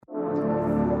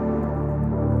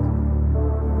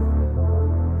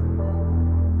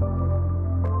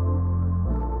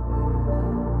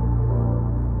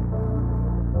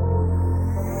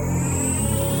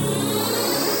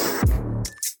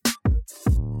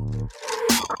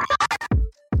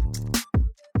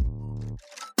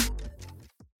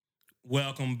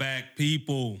Welcome back,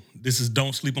 people. This is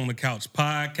Don't Sleep on the Couch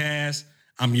podcast.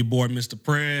 I'm your boy, Mr.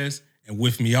 Prez, and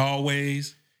with me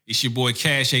always, it's your boy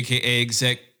Cash, aka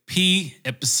Exec P,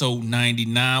 episode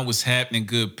 99. What's happening,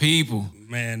 good people?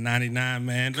 Man, 99,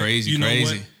 man. Crazy.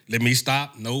 What? Let me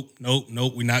stop. Nope.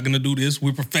 We're not going to do this.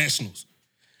 We're professionals.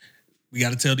 We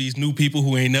got to tell these new people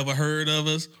who ain't never heard of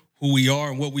us who we are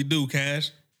and what we do,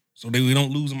 Cash, so that we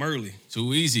don't lose them early.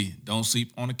 Too easy. Don't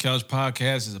Sleep on the Couch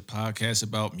podcast is a podcast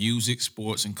about music,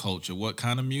 sports, and culture. What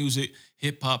kind of music?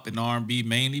 Hip-hop and R&B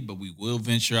mainly, but we will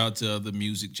venture out to other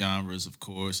music genres, of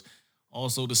course.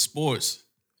 Also, the sports.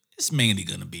 It's mainly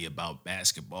going to be about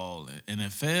basketball and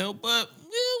NFL, but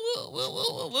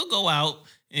we'll go out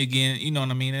again, you know what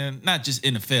I mean? And not just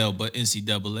NFL, but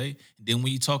NCAA. Then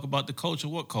when you talk about the culture,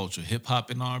 what culture? Hip-hop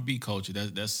and R&B culture.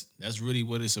 That's really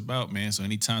what it's about, man. So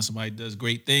anytime somebody does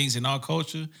great things in our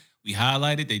culture, we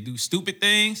highlight it. They do stupid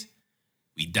things,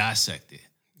 we dissect it.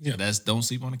 Yeah. So that's Don't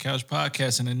Sleep on the Couch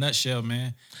podcast in a nutshell,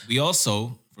 man. We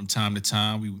also, from time to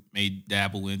time, we may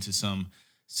dabble into some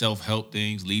self-help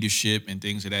things, leadership, and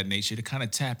things of that nature to kind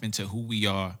of tap into who we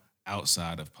are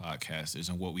outside of podcasters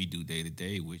and what we do day to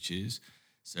day, which is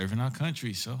serving our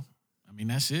country. So, I mean,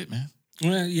 that's it, man.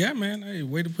 Well, yeah, man. Hey,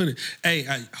 way to put it. Hey,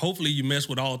 hopefully you mess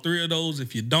with all three of those.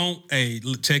 If you don't, hey,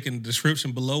 check in the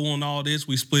description below on all this.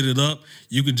 We split it up.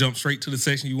 You can jump straight to the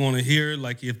section you want to hear,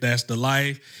 like if that's the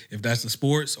life, if that's the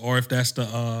sports, or if that's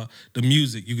the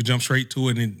music. You can jump straight to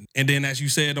it. And then, as you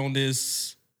said on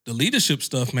this, the leadership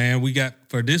stuff, man, we got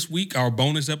for this week, our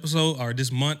bonus episode, or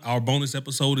this month, our bonus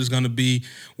episode is going to be,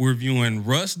 we're reviewing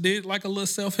Russ did like a little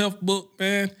self-help book,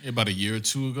 man. Yeah, about a year or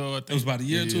two ago, I think. It was about a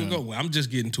year or two ago. Well, I'm just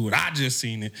getting to it. I just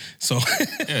seen it. So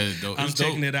I'm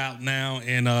checking it out now.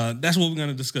 And that's what we're going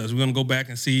to discuss. We're going to go back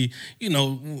and see, you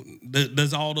know,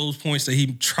 does all those points that he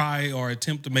try or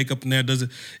attempt to make up in there, is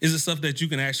it stuff that you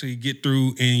can actually get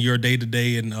through in your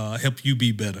day-to-day and help you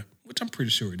be better? Which I'm pretty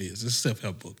sure it is. It's a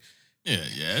self-help book. Yeah,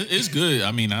 it's good.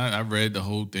 I mean, I read the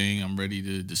whole thing. I'm ready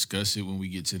to discuss it when we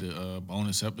get to the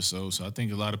bonus episode. So I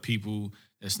think a lot of people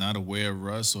that's not aware of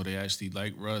Russ or they actually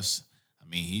like Russ, I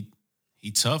mean, he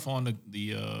tough on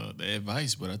the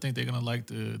advice, but I think they're gonna like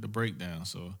the breakdown.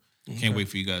 So can't wait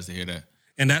for you guys to hear that.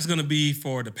 And that's gonna be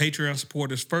for the Patreon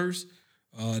supporters first.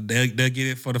 They'll get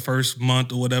it for the first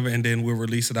month or whatever, and then we'll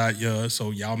release it out.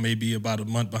 So y'all may be about a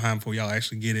month behind before y'all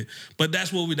actually get it. But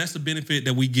that's the benefit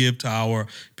that we give to our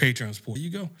Patreon support. There you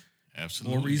go.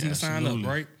 Absolutely. More reason to sign up,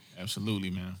 right? Absolutely,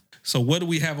 man. So what do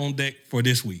we have on deck for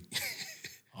this week?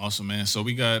 Awesome, man. So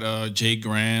we got Jay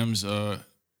Grams,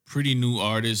 pretty new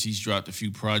artist. He's dropped a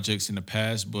few projects in the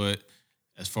past, but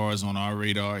as far as on our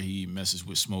radar, he messes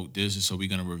with Smoke DZA. So we're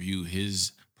gonna review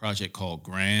his project called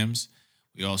Grams.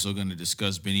 We're also going to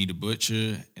discuss Benny the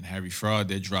Butcher and Harry Fraud.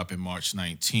 They're dropping March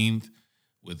 19th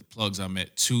with Plugs I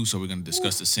Met 2. So we're going to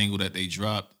discuss the single that they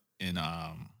dropped in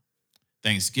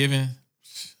Thanksgiving.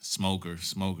 Smoker.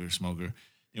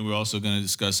 And we're also going to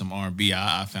discuss some R&B.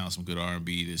 I found some good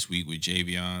R&B this week with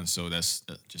Javion. So that's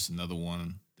just another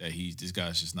one that this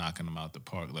guy's just knocking them out the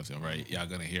park left and right. Y'all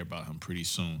going to hear about him pretty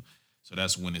soon. So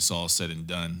that's when it's all said and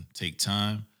done. Take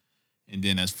time. And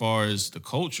then as far as the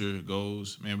culture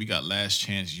goes, man, we got Last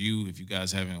Chance U. If you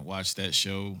guys haven't watched that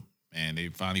show, man, they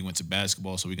finally went to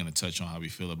basketball, so we're going to touch on how we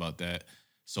feel about that.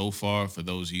 So far, for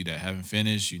those of you that haven't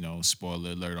finished, you know,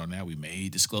 spoiler alert on that. We may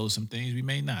disclose some things, we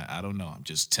may not. I don't know. I'm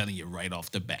just telling you right off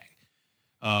the bat.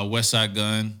 Westside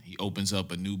Gunn, he opens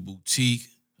up a new boutique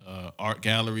art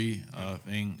gallery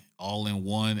thing, all in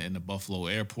one in the Buffalo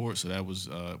airport. So that was,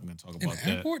 we're going to talk about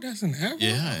that. Airport? That's an airport?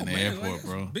 Yeah, in the airport,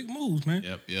 bro. Big moves, man.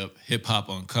 Yep. Hip Hop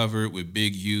Uncovered with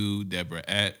Big U, Deborah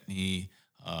Atney,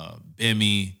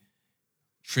 Bimmy,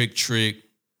 Trick.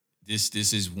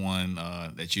 This is one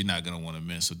that you're not going to want to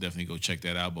miss. So definitely go check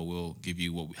that out. But we'll give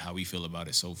you how we feel about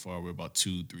it so far. We're about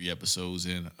 2-3 episodes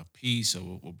in a piece.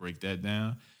 So we'll break that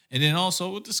down. And then also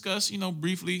we'll discuss,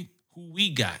 briefly who we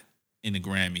got in the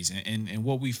Grammys and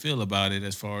what we feel about it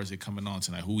as far as it coming on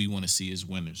tonight, who we want to see as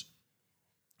winners.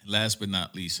 And last but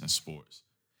not least, in sports,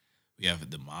 we have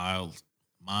the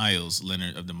Miles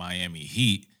Leonard of the Miami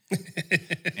Heat,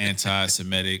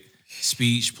 anti-Semitic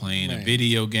speech playing a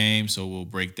video game, so we'll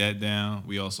break that down.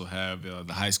 We also have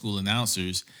the high school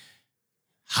announcers,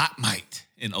 Hot Mike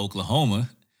in Oklahoma,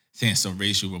 saying some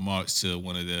racial remarks to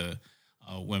one of the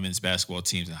women's basketball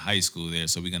teams in high school there,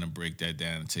 so we're going to break that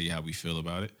down and tell you how we feel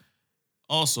about it.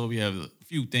 Also, we have a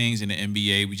few things in the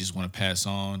NBA we just want to pass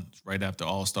on right after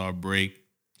All-Star break.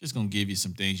 Just going to give you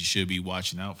some things you should be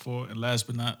watching out for. And last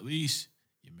but not least,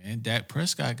 your man, Dak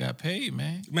Prescott got paid,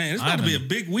 man. Man, it's about to be a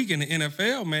big week in the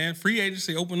NFL, man. Free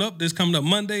agency open up this coming up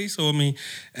Monday. So, I mean,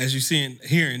 as you're seeing,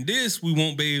 hearing this, we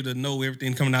won't be able to know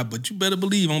everything coming out. But you better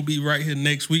believe I'm going to be right here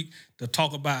next week to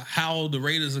talk about how the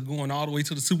Raiders are going all the way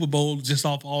to the Super Bowl just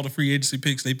off all the free agency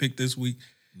picks they picked this week.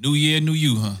 New year, new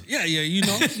you, huh? Yeah, you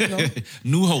know.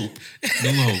 New hope.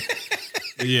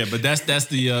 Yeah, but that's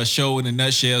the show in a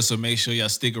nutshell. So make sure y'all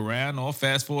stick around or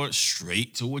fast forward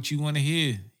straight to what you want to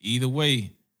hear. Either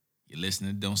way, you're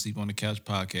listening to Don't Sleep on the Couch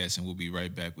podcast, and we'll be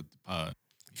right back with the pod.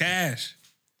 Cash.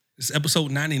 It's episode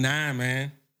 99,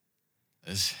 man.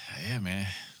 Man.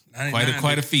 99,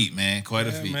 quite a feat, man. Quite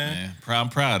a feat, man. I'm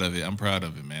proud of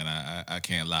it, man. I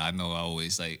can't lie. I know I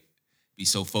always be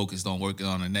so focused on working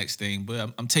on the next thing,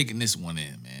 but I'm taking this one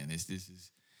in, man.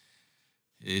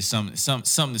 It's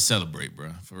something to celebrate,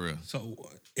 bro, for real. So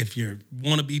if you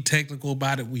want to be technical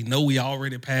about it, we know we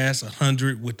already passed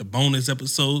 100 with the bonus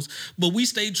episodes, but we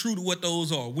stayed true to what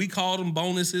those are. We call them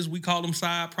bonuses. We call them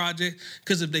side projects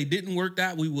because if they didn't work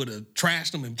out, we would have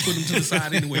trashed them and put them to the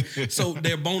side anyway. So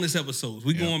they're bonus episodes.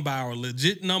 We're going by our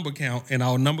legit number count, and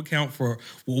our number count for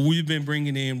what we've been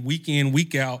bringing in,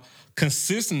 week out,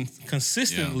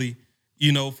 consistently. Yeah.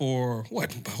 You know, for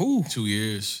what? Who? 2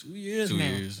 years. 2 years. 2 now.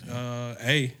 years.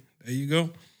 Hey, there you go.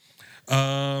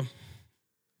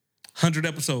 100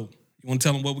 episode. You want to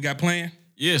tell them what we got planned?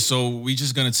 Yeah, so we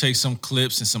just gonna take some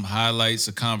clips and some highlights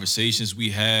of conversations we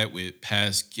had with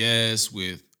past guests,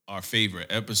 with our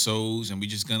favorite episodes, and we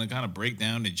just gonna kind of break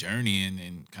down the journey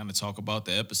and kind of talk about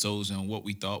the episodes and what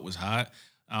we thought was hot.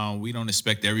 We don't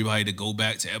expect everybody to go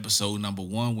back to episode number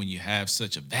 1 when you have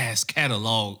such a vast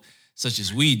catalog such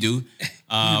as we do,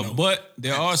 but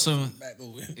there are some.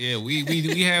 Yeah,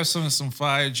 we have some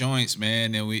fire joints,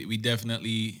 man, and we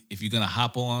definitely, if you're gonna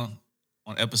hop on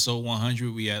episode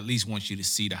 100, we at least want you to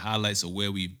see the highlights of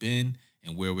where we've been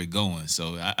and where we're going.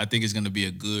 So I think it's gonna be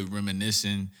a good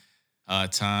reminiscing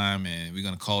time, and we're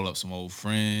gonna call up some old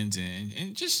friends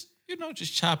and just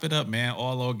just chop it up, man.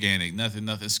 All organic, nothing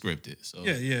scripted. So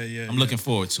yeah. I'm looking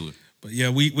forward to it. But yeah,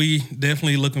 we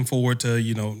definitely looking forward to,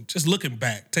 just looking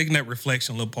back, taking that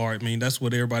reflection little part. I mean, that's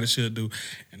what everybody should do.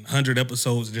 And 100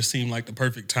 episodes just seemed like the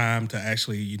perfect time to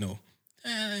actually,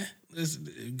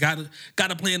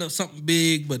 gotta plan up something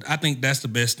big. But I think that's the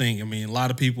best thing. I mean, a lot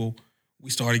of people,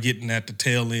 we started getting at the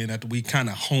tail end after we kind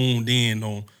of honed in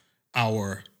on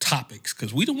our topics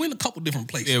because we done went a couple different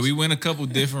places. Yeah, we went a couple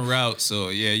different routes. So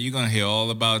yeah, you're gonna hear all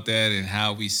about that and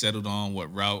how we settled on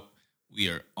what route we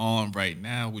are on right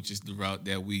now, which is the route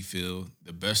that we feel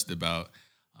the best about.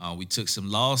 We took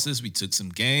some losses, we took some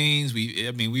gains.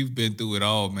 We've been through it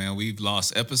all, man. We've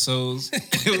lost episodes.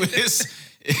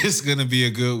 It's gonna be a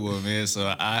good one, man.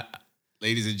 So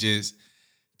ladies and gents,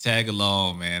 tag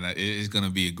along, man. It's gonna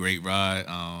be a great ride.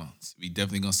 We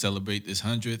definitely gonna celebrate this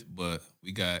 100th, but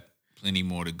we got plenty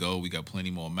more to go. We got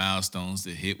plenty more milestones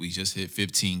to hit. We just hit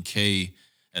 15K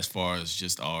as far as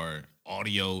just our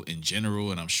audio in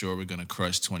general, and I'm sure we're gonna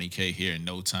crush 20K here in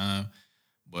no time.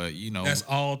 But that's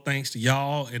all thanks to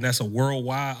y'all, and that's a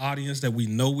worldwide audience that we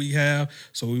know we have.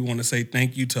 So we want to say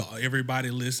thank you to everybody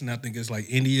listening. I think it's like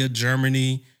India,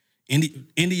 Germany,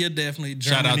 India definitely. Germany.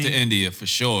 Shout out to India for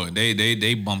sure.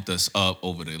 They bumped us up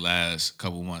over the last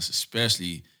couple months,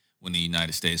 especially when the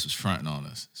United States was fronting on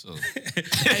us. So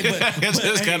I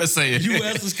just gotta say it.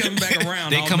 U.S. is coming back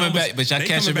around. They coming back, but y'all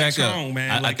catching back strong, up.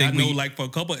 Man. I know for a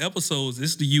couple of episodes,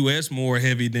 it's the U.S. more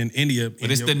heavy than India.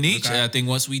 But it's the niche. I think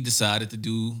once we decided to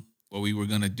do what we were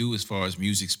gonna do as far as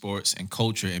music, sports, and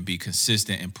culture, and be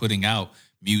consistent in putting out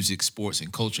music, sports,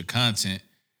 and culture content,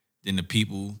 then the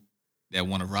people that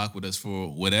want to rock with us for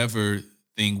whatever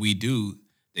thing we do,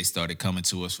 they started coming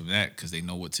to us from that because they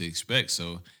know what to expect.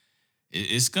 So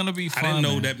it's gonna be fun. I didn't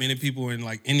know that many people in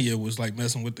like India was like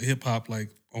messing with the hip hop like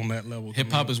on that level.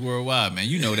 Hip hop is worldwide, man.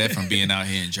 You know that from being out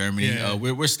here in Germany. Yeah.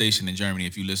 We're stationed in Germany.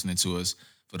 If you're listening to us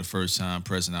for the first time,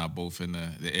 present out both in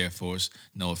the Air Force.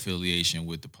 No affiliation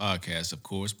with the podcast, of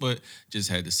course, but just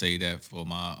had to say that for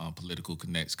my political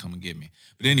connects. Come and get me.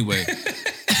 But anyway,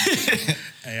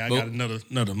 hey, I got another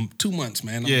 2 months,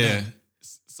 man. I'm done.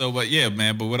 So, but yeah,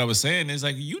 man. But what I was saying is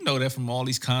like that from all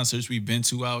these concerts we've been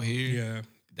to out here. Yeah.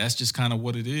 That's just kind of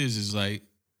what it is. Is like,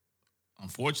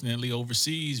 unfortunately,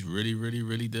 overseas really, really,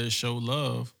 really does show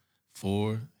love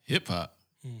for hip hop,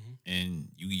 and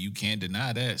you can't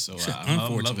deny that. So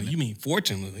I'm loving it. You mean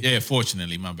fortunately? Yeah,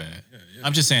 fortunately, my bad. Yeah.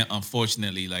 I'm just saying,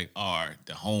 unfortunately, like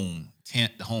the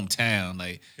hometown,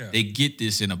 like they get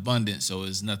this in abundance, so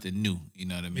it's nothing new. You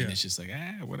know what I mean? Yeah. It's just like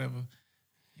whatever.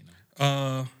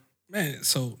 Man.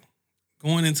 So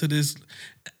going into this,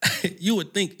 you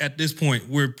would think at this point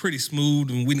we're pretty smooth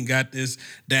and we done got this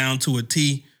down to a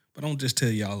T. But But I'm just tell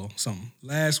y'all something.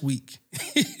 Last week,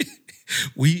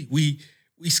 we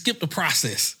skipped the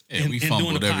process in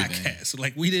doing the podcast.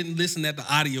 Like we didn't listen at the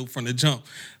audio from the jump.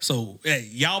 So hey,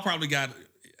 y'all probably got.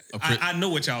 I know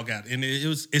what y'all got, and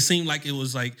it seemed like it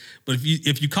was like. But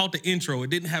if you caught the intro, it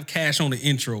didn't have Cash on the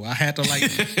intro. I had to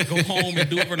like go home and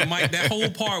do it for the mic. That whole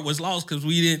part was lost because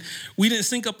we didn't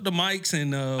sync up the mics,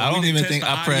 and I don't even think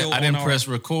I didn't press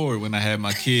record when I had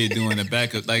my kid doing the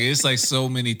backup. Like it's like so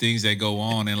many things that go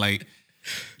on, and like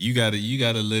you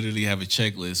gotta literally have a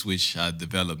checklist, which I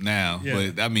developed now.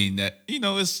 Yeah. But I mean that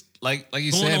it's like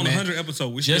you going said, on man, 100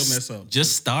 episodes, we still mess up.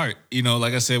 Just start.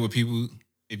 Like I said with people.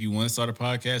 If you want to start a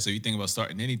podcast or you think about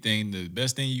starting anything, the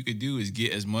best thing you could do is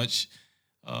get as much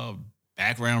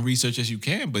background research as you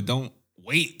can, but don't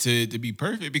wait to be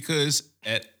perfect because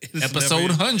at episode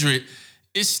 100,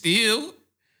 we're still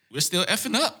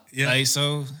effing up. Yeah. Like,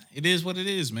 so it is what it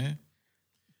is, man.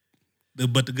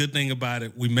 But the good thing about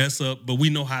it, we mess up, but we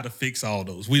know how to fix all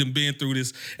those. We done been through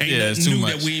this. Ain't nothing new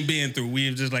that we ain't been through. We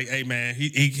just like, hey man, he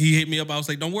hit me up. I was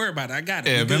like, don't worry about it. I got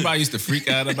it. Yeah, remember I used to freak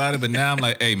out about it, but now I'm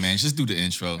like, hey man, just do the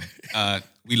intro.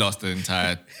 We lost the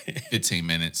entire 15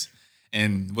 minutes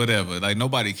and whatever. Like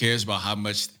nobody cares about how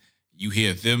much you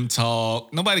hear them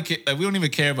talk. Nobody cares. Like, we don't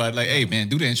even care about it. Like, hey man,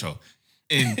 do the intro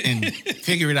and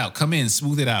figure it out. Come in,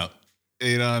 smooth it out.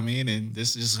 You know what I mean? And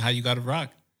this is how you got to rock.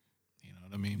 You know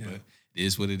what I mean? Yeah. But it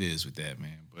is what it is with that,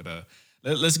 man. But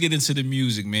let's get into the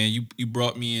music, man. You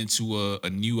brought me into a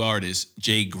new artist,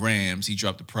 Jay Grams. He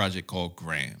dropped a project called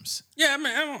Grams. Yeah,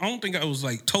 man. I don't think I was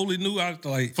like totally new. I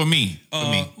like for me.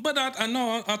 But I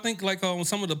know. I think like on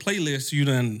some of the playlists you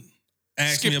done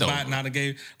asked me about, and I done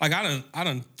gave like I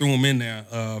done threw them in there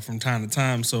from time to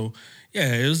time. So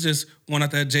yeah, it was just one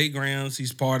out there. Jay Grams.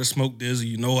 He's part of Smoke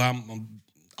DZA. I'm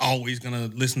always gonna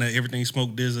listen to everything Smoke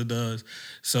DZA does.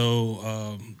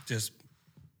 So just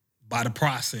by the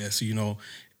process,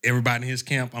 everybody in his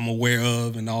camp I'm aware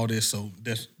of and all this. So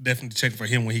definitely check for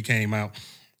him when he came out.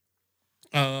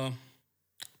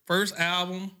 First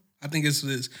album, I think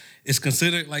it's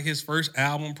considered like his first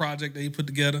album project that he put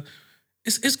together.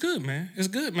 It's good, man. It's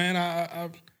good, man. I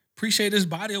appreciate his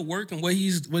body of work and what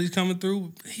he's coming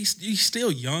through. He's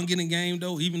still young in the game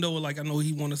though, even though like I know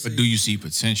he want to. But do you see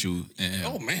potential?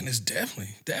 Oh man, it's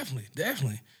definitely.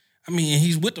 I mean,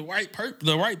 he's with the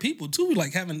right people too.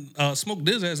 Like having Smoke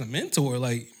DZA as a mentor,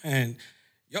 like man,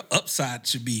 your upside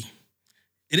should be.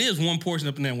 It is one portion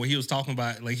up in there where he was talking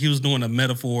about, like he was doing a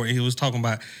metaphor and he was talking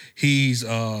about he's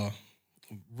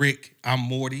Rick, I'm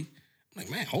Morty. I'm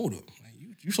like, man, hold up.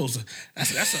 You supposed to.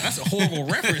 That's a horrible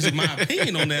reference in my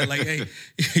opinion on that. Like, hey,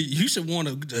 you should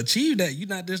want to achieve that. You're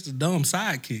not just a dumb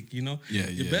sidekick, Yeah,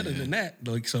 you're better than that.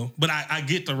 Like so, but I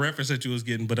get the reference that you was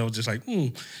getting, but I was just like,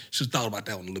 should have thought about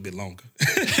that one a little bit longer.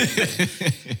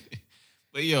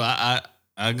 But yo,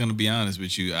 I'm gonna be honest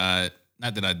with you.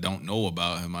 Not that I don't know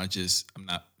about him. I'm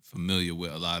not familiar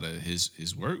with a lot of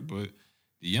his work, but.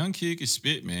 The young kid can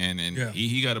spit, man, and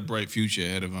he got a bright future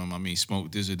ahead of him. I mean,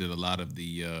 Smoke DZA did a lot of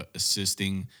the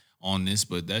assisting on this,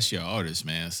 but that's your artist,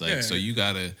 man. It's like so you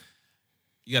gotta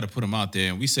put them out there.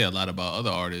 And we say a lot about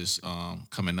other artists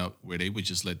coming up where they would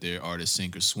just let their artists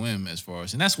sink or swim as far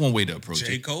as, and that's one way to approach it.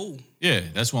 J. Cole. Yeah,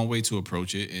 that's one way to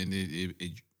approach it, and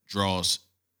it draws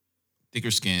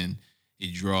thicker skin.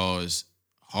 It draws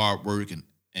hard work and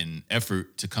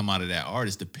effort to come out of that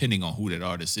artist, depending on who that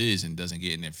artist is and doesn't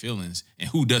get in their feelings and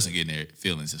who doesn't get in their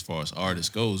feelings as far as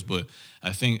artist goes. But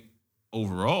I think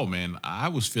overall, man, I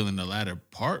was feeling the latter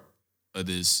part of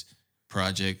this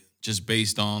project just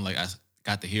based on like I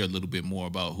got to hear a little bit more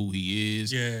about who he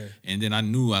is. Yeah. And then I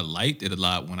knew I liked it a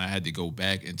lot when I had to go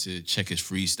back and to check his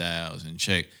freestyles and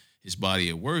check his body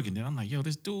of work. And then I'm like, yo,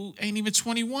 this dude ain't even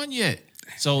 21 yet.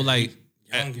 So like,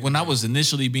 when I was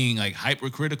initially being like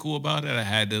hypercritical about it, I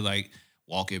had to like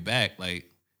walk it back. Like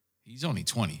he's only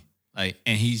 20, like,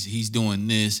 and he's doing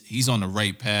this. He's on the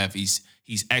right path. He's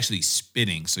actually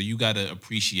spitting. So you got to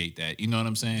appreciate that. You know what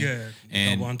I'm saying? Yeah.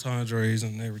 And entendres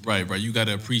and everything. Right. You got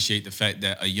to appreciate the fact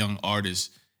that a young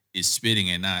artist is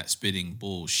spitting and not spitting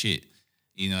bullshit.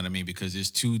 You know what I mean? Because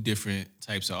there's two different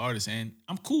types of artists, and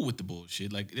I'm cool with the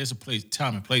bullshit. Like there's a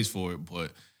time and place for it,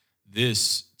 but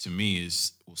this to me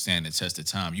will stand the test of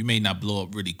time. You may not blow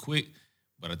up really quick,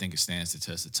 but I think it stands the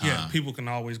test of time. Yeah, people can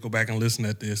always go back and listen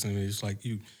at this, and it's like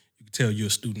you can tell you're a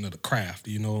student of the craft,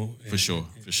 For sure.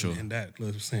 In that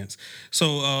little sense.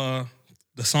 So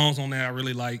the songs on there I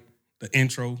really like. The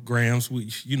intro, Grams,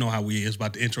 you know how we is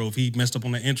about the intro. If he messed up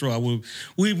on the intro,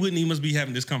 we wouldn't even be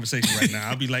having this conversation right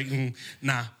now. I'd be like,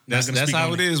 nah. That's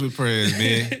how it is with prayers,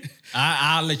 man.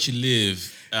 I'll let you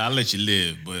live.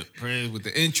 But prayers with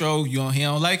the intro, he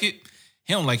don't like it.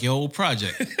 He don't like your whole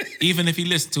project, even if he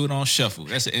listened to it on shuffle.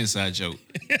 That's an inside joke.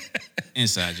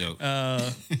 Inside joke.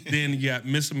 Then you got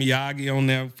Mr. Miyagi on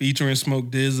there featuring Smoke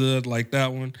DZA, like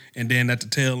that one. And then at the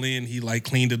tail end, he like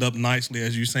cleaned it up nicely,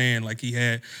 as you saying. Like he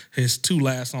had his two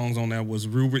last songs on there was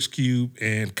Rubik's Cube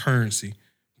and Currency.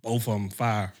 Both of them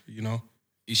fire, you know?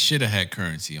 He should have had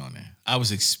Currency on there. I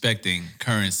was expecting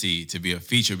Currency to be a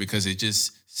feature because it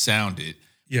just sounded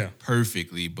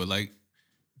perfectly. But like,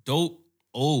 dope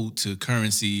ode to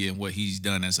Currency and what he's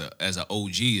done as a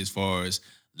OG as far as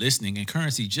listening. And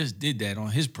Currency just did that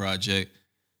on his project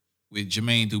with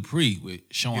Jermaine Dupri, with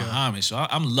showing homage. So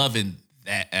I'm loving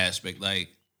that aspect. Like,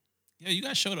 you got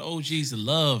to show the OGs the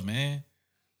love, man.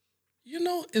 You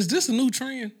know, is this a new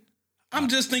trend? I'm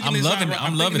just thinking I'm this loving out, it.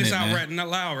 I'm loving it, man. right now,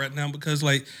 loud right now because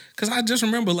I just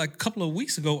remember like a couple of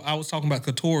weeks ago I was talking about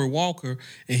Katori Walker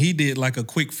and he did like a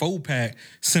quick 4-pack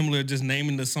similar, just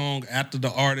naming the song after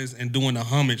the artist and doing a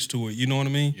homage to it. You know what I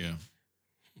mean? Yeah.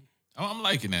 I'm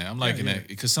liking that. I'm liking that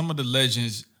because some of the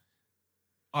legends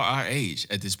are our age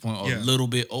at this point, or a little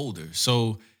bit older.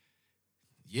 So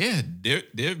yeah,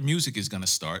 their music is gonna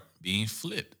start being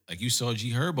flipped. Like you saw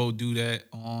G Herbo do that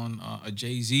on a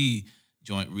Jay-Z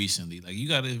joint recently. Like you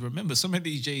got to remember, some of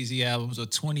these Jay-Z albums are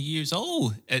 20 years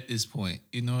old at this point.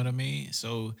 You know what I mean?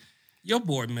 So your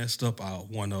boy messed up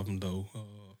one of them though.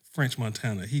 French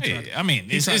Montana. He tried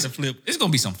to flip. It's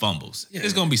gonna be some fumbles. Yeah,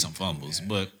 it's gonna be some fumbles,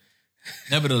 but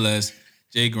nevertheless,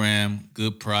 Jay Graham,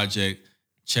 good project.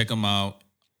 Check him out.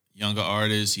 Younger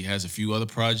artist. He has a few other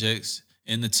projects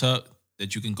in the tuck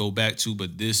that you can go back to,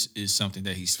 but this is something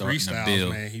that he's starting to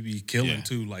build. Man, he be killing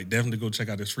too. Like definitely go check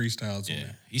out his freestyles.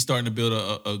 Yeah, he's starting to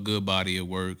build a good body of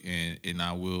work, and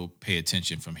I will pay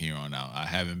attention from here on out. I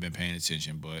haven't been paying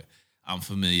attention, but I'm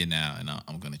familiar now, and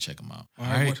I'm gonna check him out. All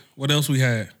right. What else we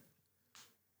had?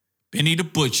 Benny the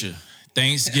Butcher,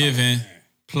 Thanksgiving.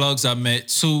 Plugs I Met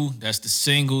 2. That's the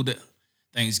single that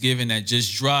Thanksgiving that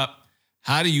just dropped.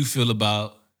 How do you feel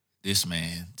about this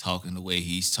man talking the way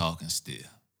he's talking still?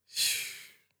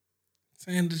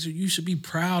 Saying that you should be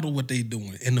proud of what they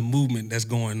doing and the movement that's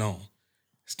going on.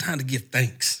 It's time to give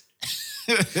thanks.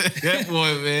 That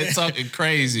boy, man, talking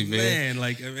crazy, man.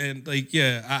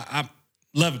 I'm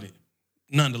loving it.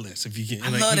 Nonetheless, if you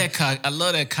can, I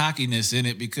love that cockiness in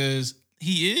it because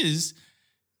he is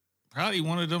probably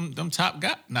one of them top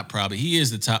guys. Not probably. He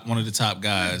is one of the top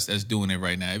guys that's doing it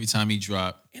right now. Every time he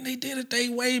drop. And they did it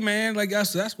their way, man. Like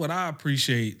that's what I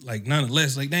appreciate. Like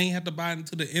nonetheless, like they ain't have to buy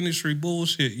into the industry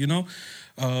bullshit, you know?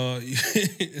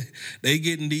 They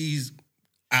getting these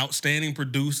outstanding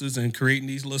producers and creating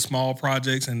these little small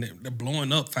projects and they're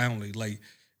blowing up finally. Like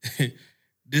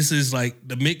this is like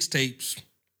the mixtapes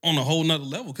on a whole nother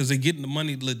level because they're getting the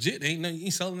money legit.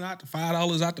 Ain't selling out the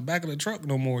 $5 out the back of the truck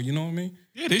no more. You know what I mean?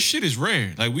 Yeah, this shit is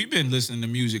rare. Like we've been listening to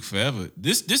music forever.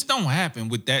 This don't happen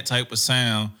with that type of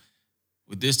sound,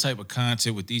 with this type of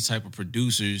content, with these type of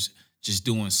producers just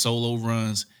doing solo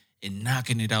runs and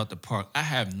knocking it out the park. I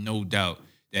have no doubt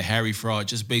that Harry Fraud,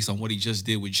 just based on what he just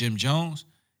did with Jim Jones,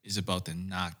 is about to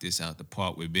knock this out the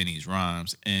park with Benny's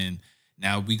rhymes. And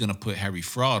now we're gonna put Harry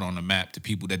Fraud on the map to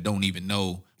people that don't even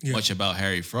know much about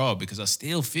Harry Fraud, because I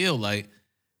still feel like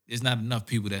there's not enough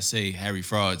people that say Harry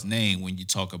Fraud's name when you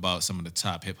talk about some of the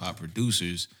top hip hop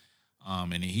producers.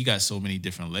 And he got so many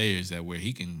different layers that where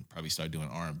he can probably start doing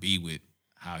R&B with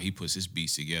how he puts his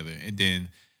beats together. And then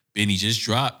Benny just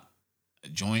dropped a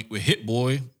joint with Hit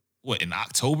Boy, in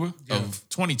October of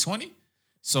 2020?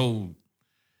 So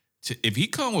if he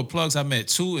come with Plugs I Met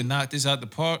 2 and knock this out the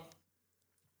park,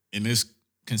 and it's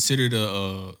considered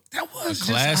a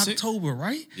classic. Just October,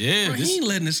 right? Yeah. Bro, he ain't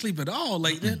letting it sleep at all.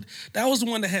 Like that was the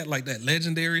one that had like that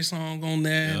legendary song on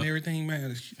there and everything,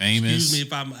 man. Famous. Excuse me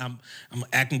if I'm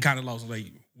acting kind of lost. Like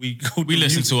we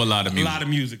listen to a lot of music. A lot of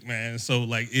music, man. So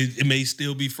like it may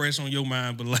still be fresh on your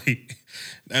mind, but like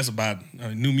that's about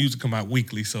new music come out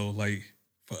weekly. So like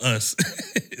for us,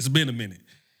 it's been a minute.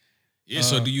 Yeah.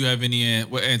 So do you have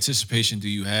what anticipation do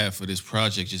you have for this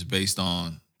project just based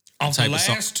on off the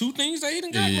last two things they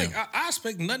done got? Yeah. Like I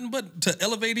expect nothing but to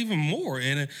elevate even more.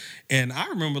 And I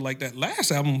remember like that last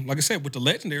album, like I said, with the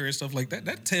legendary and stuff like that,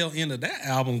 that tail end of that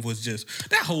album was just,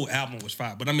 that whole album was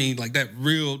fire. But I mean, like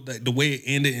the way it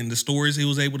ended and the stories he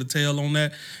was able to tell on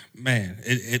that, man,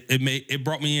 it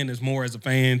brought me in as more as a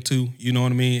fan too, you know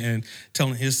what I mean? And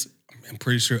telling I'm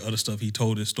pretty sure other stuff he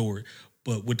told his story,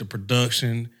 but with the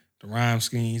production, the rhyme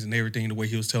schemes and everything, the way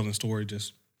he was telling the story,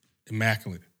 just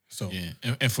immaculate. So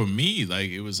yeah, and for me, like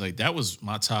it was like that was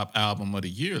my top album of the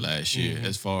year last year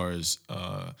as far as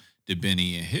the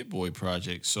Benny and Hit Boy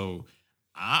project. So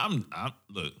I'm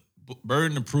look,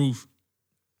 burden of proof.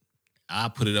 I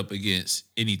put it up against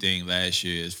anything last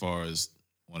year as far as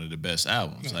one of the best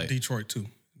albums. Like Detroit too.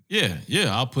 Yeah,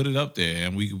 I'll put it up there,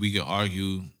 and we could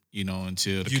argue,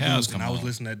 until the cows come I was home.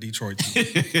 listening to Detroit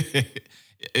too.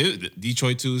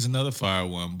 Detroit 2 is another fire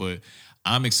one, but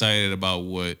I'm excited about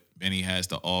what Benny has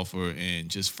to offer and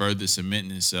just further cementing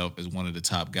himself as one of the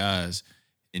top guys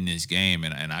in this game.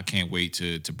 And I can't wait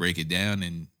to break it down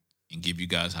and give you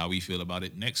guys how we feel about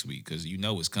it next week, because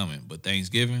it's coming. But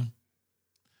Thanksgiving,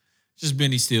 just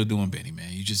Benny still doing Benny,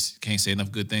 man. You just can't say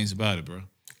enough good things about it, bro.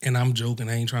 And I'm joking.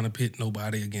 I ain't trying to pit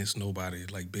nobody against nobody.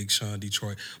 Like Big Sean,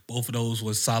 Detroit. Both of those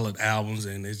was solid albums,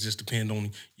 and it just depends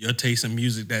on your taste in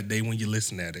music that day when you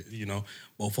listen at it.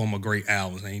 Both of them are great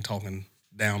albums. I ain't talking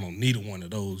down on neither one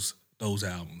of those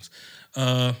albums.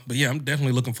 But yeah, I'm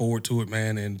definitely looking forward to it,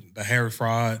 man. And the Harry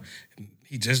Fraud,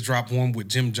 he just dropped one with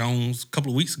Jim Jones a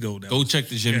couple of weeks ago. Go check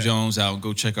the Jim Jones out.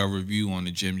 Go check our review on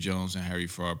the Jim Jones and Harry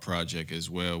Fraud project as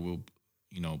well. We'll,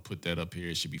 put that up here.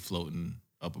 It should be floating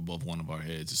up above one of our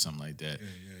heads or something like that.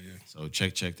 Yeah. So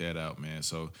check that out, man.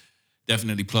 So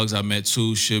definitely Plugs I Met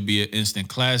 2 should be an instant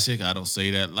classic. I don't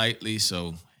say that lightly,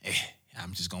 so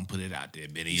I'm just gonna put it out there,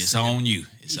 Benny. It's on you.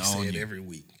 It's on you every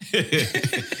week.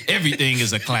 Everything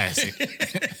is a classic.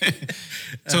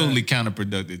 Totally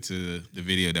counterproductive to the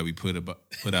video that we put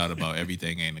out about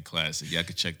everything ain't a classic. Y'all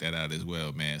can check that out as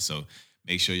well, man. So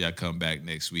make sure y'all come back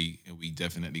next week, and we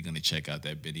definitely gonna check out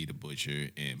that Benny the Butcher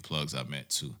and Plugs I Met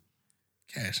 2.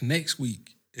 Cash, next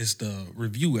week is the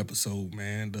review episode,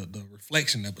 man, the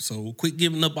reflection episode. Quit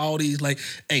giving up all these, like,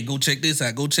 hey, go check this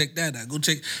out, go check that out, go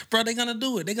check. Bro, they're going to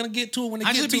do it. They're going to get to it when they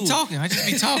get to it. I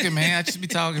just be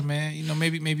talking, man.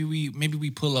 Maybe we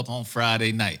pull up on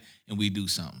Friday night and we do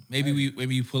something. Maybe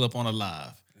we pull up on a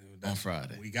live on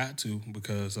Friday. We got to,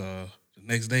 because the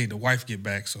next day the wife get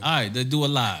back. So all right, let's do a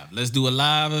live. Let's do a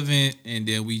live event, and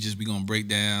then we going to break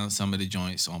down some of the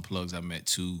joints on Plugs I Met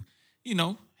 2.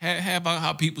 Have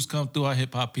how peoples come through, our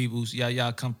hip hop peoples.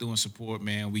 Y'all come through and support,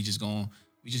 man. We just gonna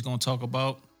talk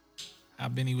about how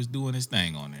Benny was doing his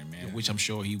thing on there, man, which I'm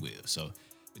sure he will. So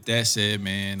with that said,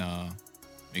 man,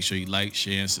 make sure you like,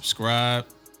 share, and subscribe.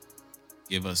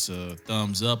 Give us a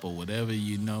thumbs up or whatever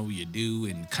you do,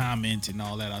 and comment and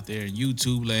all that out there in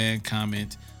YouTube land.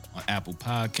 Comment on Apple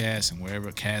Podcasts and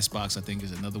wherever. Castbox, I think,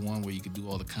 is another one where you can do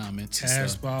all the comments.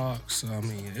 Castbox, I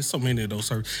mean, it's so many of those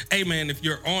services. Hey, man, if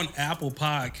you're on Apple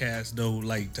Podcasts, though,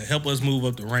 like, to help us move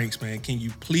up the ranks, man, can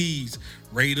you please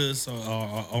rate us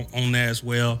on that as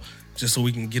well, just so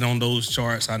we can get on those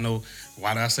charts? I know,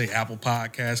 why did I say Apple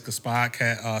Podcasts? Because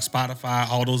Spotify,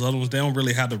 all those other ones, they don't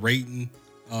really have the rating.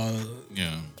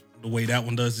 The way that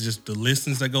one does is just the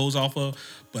listens that goes off of,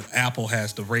 but Apple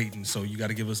has the rating, so you got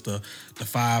to give us the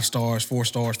 5 stars, 4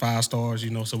 stars, 5 stars,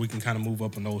 so we can kind of move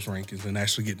up in those rankings and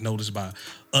actually get noticed by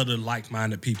other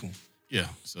like-minded people. Yeah,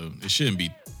 so it shouldn't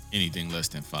be anything less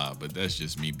than 5, but that's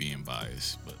just me being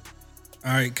biased. But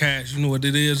all right, Cash, you know what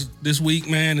it is this week,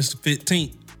 man? It's the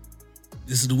 15th.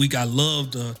 This is the week I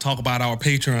love to talk about our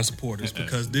Patreon supporters,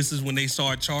 because this is when they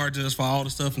start charging us for all the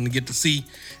stuff, and to get to see,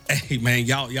 hey, man,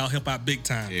 y'all help out big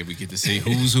time. Yeah, we get to see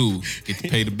who's who, get to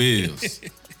pay the bills.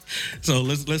 So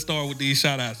let's start with these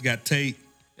shout outs. We got Tate.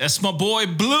 That's my boy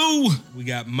Blue. We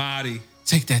got Marty.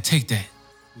 Take that.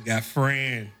 We got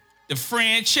Fran. The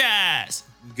franchise.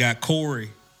 We got Corey.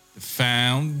 The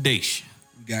foundation.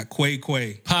 We got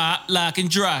Quay. Pop, lock, and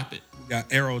drop it. We got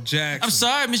Errol Jackson. I'm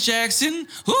sorry, Miss Jackson.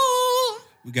 Ooh.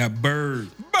 We got Birdman.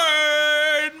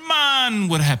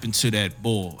 What happened to that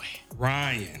boy?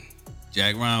 Ryan.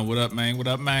 Jack Ryan, what up, man? We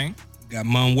got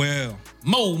Manuel.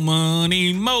 More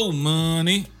money.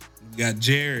 We got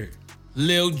Jared.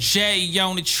 Lil J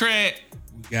on the track.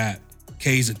 We got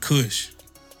Kaiser Kush.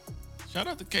 Shout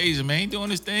out to Kaiser, man. He doing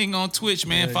his thing on Twitch,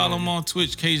 man. Follow him on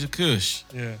Twitch, Kaiser Kush.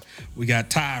 Yeah. We got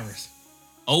Tyrus.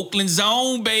 Oakland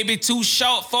Zone, baby. Too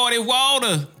short, 40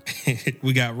 water.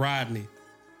 We got Rodney.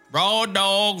 Raw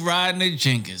Dog Rodney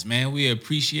Jenkins, man. We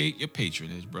appreciate your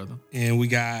patronage, brother. And we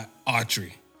got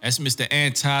Autry. That's Mr.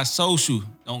 Antisocial.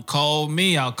 Don't call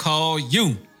me, I'll call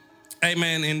you. Hey,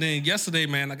 man, and then yesterday,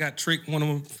 man, I got Trick, one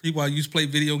of the people I used to play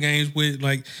video games with.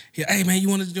 Like, hey, man, you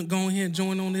want to go ahead and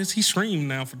join on this? He streams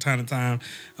now from time to time.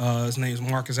 His name's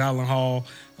Marcus Allen Hall.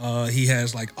 He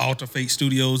has, like, Alter Fate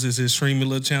Studios as his streaming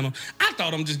little channel. I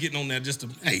thought I'm just getting on there just to,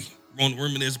 hey, want to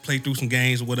reminisce, play through some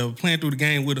games or whatever. Playing through the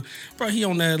game with him. Bro, he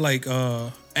on there, like,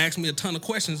 asked me a ton of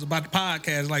questions about the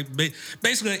podcast, like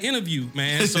basically an interview,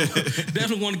 man. So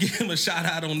definitely want to give him a shout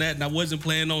out on that. And I wasn't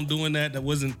planning on doing that. That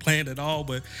wasn't planned at all.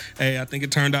 But hey, I think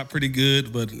it turned out pretty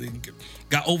good. But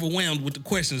got overwhelmed with the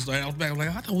questions. Like, I was back, like,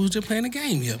 I thought we was just playing a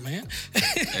game here, man.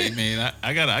 Hey, man,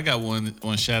 I got one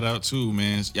shout out too,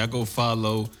 man. Y'all go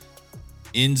follow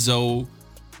Enzo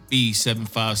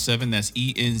ENZOB757. That's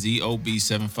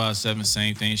ENZOB757.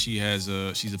 Same thing.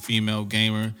 She's a female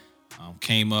gamer.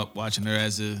 Came up watching her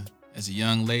as a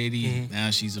young lady. Mm-hmm. Now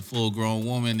she's a full grown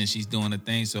woman and she's doing a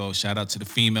thing. So shout out to the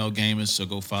female gamers. So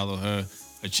go follow her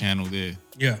channel there.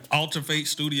 Yeah, Alter Fate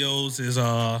Studios is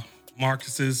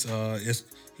Marcus's.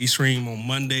 He stream on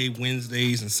Monday,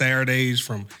 Wednesdays, and Saturdays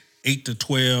from 8 to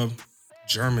 12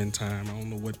 German time. I don't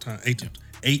know what time.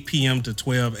 8 p.m. to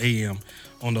 12 a.m.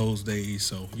 on those days.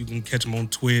 So you can catch him on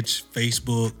Twitch,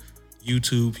 Facebook,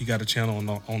 YouTube. He got a channel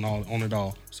on it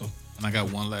all. So. And I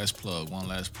got one last plug.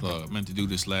 I meant to do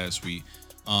this last week.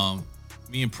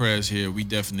 Me and Prez here, we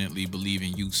definitely believe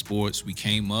in youth sports. We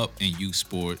came up in youth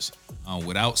sports.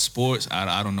 Without sports,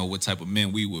 I don't know what type of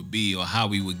men we would be or how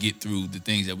we would get through the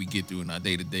things that we get through in our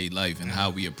day-to-day life and how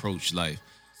we approach life.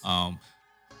 One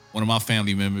of my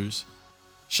family members,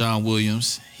 Sean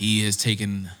Williams, he has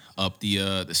taken up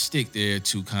the stick there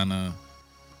to kind of,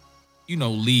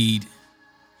 lead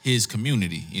his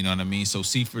community. You know what I mean? So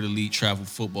Seaford Elite Travel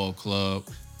Football Club.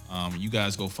 You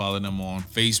guys go follow them on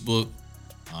Facebook.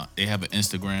 They have an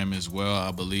Instagram as well,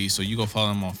 I believe. So you go follow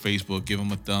them on Facebook, give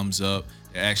them a thumbs up.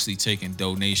 They're actually taking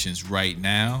donations right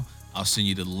now. I'll send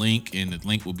you the link, and the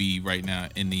link will be right now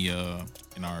in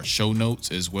our show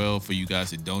notes as well for you guys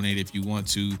to donate if you want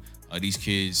to. These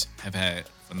kids have had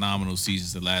phenomenal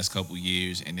seasons the last couple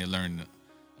years, and they're learning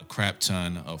a crap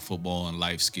ton of football and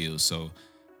life skills. So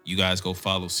you guys go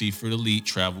follow Seaford Elite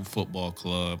Travel Football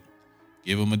Club.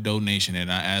 Give them a donation. They're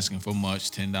not asking for much,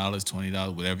 $10,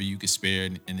 $20, whatever you can spare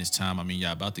in this time. I mean,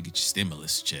 y'all about to get your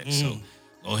stimulus check. So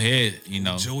go ahead,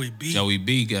 Joey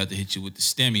B got to hit you with the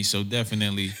stimmy. So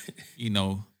definitely,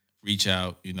 reach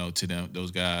out, to them, those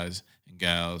guys and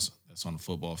gals that's on the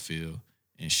football field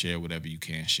and share whatever you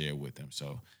can share with them.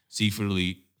 So Seaford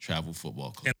Elite Travel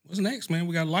Football Club. What's next, man?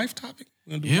 We got a life topic?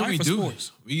 We do.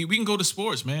 Sports? We can go to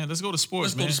sports, man. Let's go to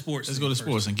sports, man. Let's go to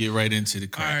sports and get right into the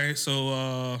crap. All right,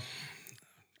 so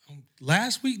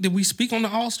last week, did we speak on the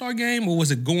All-Star game, or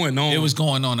was it going on? It was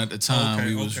going on at the time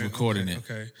we was recording it.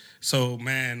 Okay. So,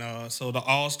 man, so the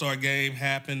All-Star game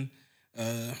happened.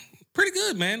 Pretty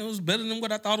good, man. It was better than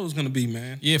what I thought it was going to be,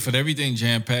 man. Yeah, for everything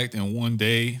jam-packed in one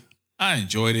day, I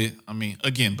enjoyed it. I mean,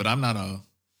 again, but I'm not a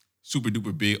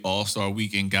super-duper big All-Star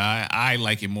weekend guy. I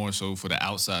like it more so for the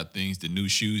outside things, the new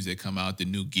shoes that come out, the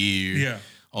new gear,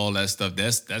 all that stuff.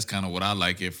 That's kind of what I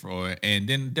like it for. And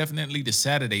then definitely the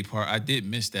Saturday part, I did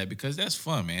miss that because that's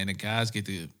fun, man. The guys get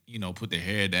to, put their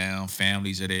hair down.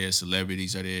 Families are there.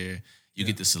 Celebrities are there. You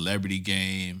get the celebrity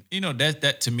game.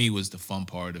 That to me was the fun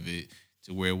part of it,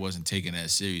 to where it wasn't taken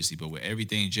as seriously. But with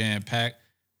everything jam-packed,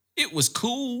 it was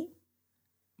cool.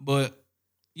 But,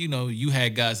 you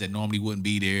had guys that normally wouldn't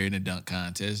be there in the dunk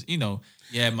contest. You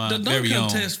had my very own. The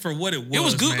dunk contest for what it was. It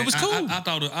was good. Man. It was cool. I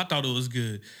thought it was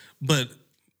good. But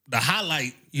the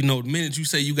highlight, the minute you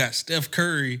say you got Steph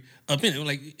Curry up in it,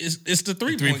 like it's the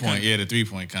three-point contest. Yeah, the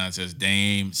three-point contest.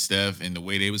 Dame, Steph, and the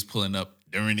way they was pulling up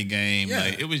during the game. Yeah.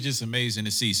 Like, it was just amazing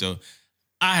to see. So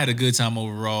I had a good time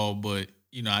overall, but,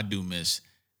 I do miss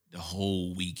the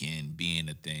whole weekend being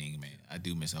a thing, man. I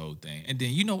do miss the whole thing. And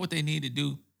then you know what they need to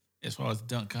do as far as the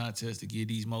dunk contest, to give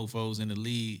these mofos in the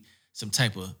league some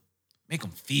type of, make them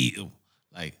feel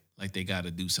like they got to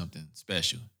do something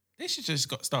special. They should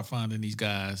just start finding these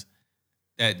guys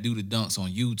that do the dunks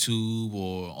on YouTube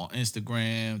or on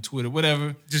Instagram, Twitter,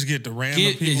 whatever. Just get the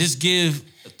random people. Just give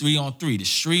a 3-on-3, the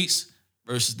streets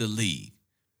versus the league.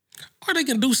 Or they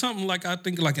can do something like, I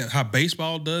think, like how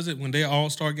baseball does it when they're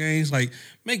all-star games, like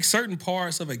make certain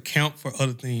parts of it count for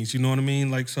other things. You know what I mean?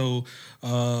 Like, so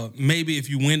maybe if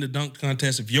you win the dunk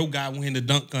contest, if your guy win the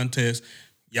dunk contest,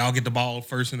 y'all get the ball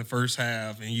first in the first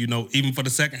half. And, even for the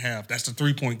second half, that's the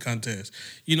three-point contest.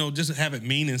 Just have it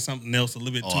meaning something else a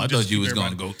little bit too. I thought you was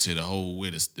going to go to the whole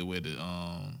where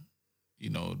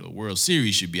the World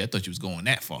Series should be. I thought you was going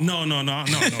that far. No.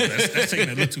 That's taking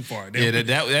it a little too far.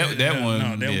 That one.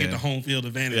 No, they'll get the home field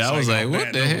advantage. Yeah, I was like,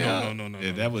 what the hell? No.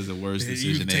 Yeah, that was the worst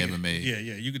decision they ever made. Yeah.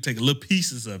 You could take little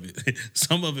pieces of it.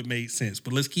 Some of it made sense,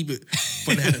 but let's keep it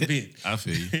for that event. I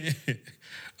feel you.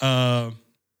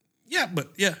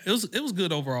 It was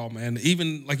good overall, man.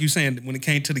 Even like you saying, when it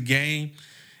came to the game,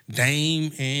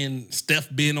 Dame and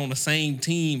Steph being on the same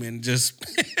team and just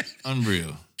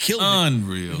unreal.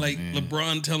 Unreal. Like, man.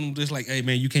 LeBron telling them just like, hey,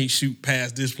 man, you can't shoot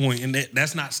past this point. And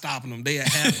that's not stopping them. They at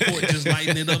half court just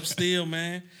lighting it up still,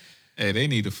 man. Hey, they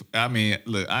need to... I mean,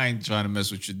 look, I ain't trying to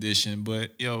mess with tradition,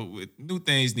 but, new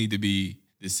things need to be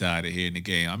decided here in the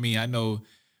game. I mean, I know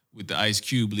with the Ice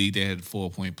Cube League, they had a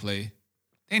 4-point play.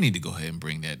 They need to go ahead and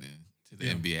bring that in to the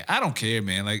NBA. I don't care,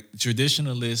 man. Like,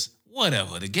 traditionalists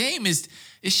whatever. The game it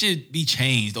should be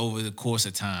changed over the course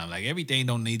of time. Like everything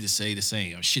don't need to stay the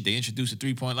same. Shit, they introduced a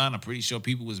 3-point line. I'm pretty sure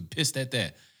people was pissed at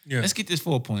that. Yeah. Let's get this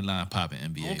 4-point line popping,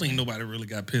 NBA. I don't think nobody really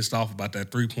got pissed off about that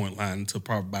 3-point line until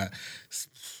probably about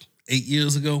 8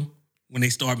 years ago when they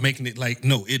start making it like,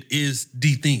 no, it is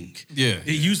the thing. Yeah.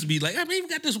 It used to be like, I mean, we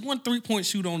got this one 3-point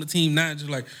shooter on the team now. It's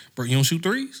just like, bro, you don't shoot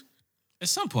threes? At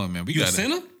some point, man, we got a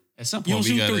center. At some point,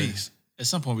 we got threes. At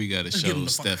some point, we got to show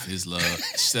Steph his love.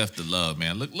 Steph the love,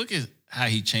 man. Look at how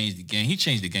he changed the game. He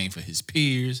changed the game for his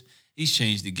peers. He's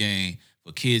changed the game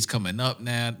for kids coming up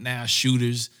now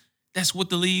shooters. That's what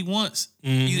the league wants.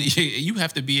 Mm-hmm. You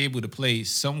have to be able to play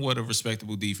somewhat of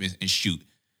respectable defense and shoot.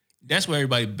 That's where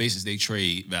everybody bases their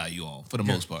trade value on, for the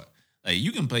most part. Like,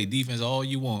 you can play defense all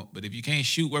you want, but if you can't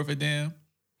shoot worth a damn,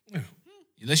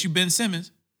 unless you Ben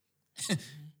Simmons,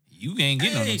 you ain't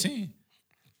getting on the team.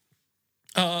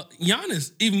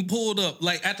 Giannis even pulled up,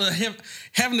 like, after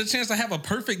having the chance to have a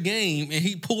perfect game, and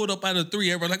he pulled up out of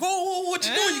 3. Everybody's like, oh, what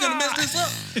you doing? You got to mess this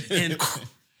up. And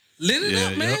lit it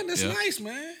up, man. That's nice,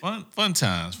 man. Fun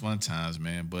times,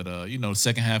 man. But, the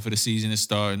second half of the season is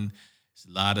starting.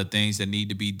 There's a lot of things that need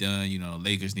to be done.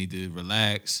 Lakers need to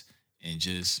relax and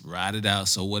just ride it out.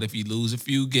 So what if you lose a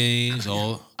few games?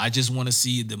 I just want to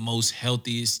see the most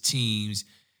healthiest teams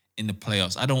in the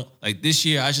playoffs. I don't, like, this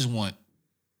year, I just want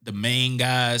the main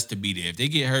guys to be there. If they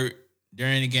get hurt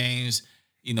during the games,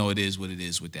 it is what it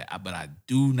is with that. But I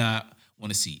do not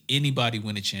want to see anybody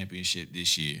win a championship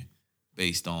this year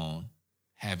based on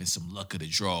having some luck of the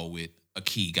draw with a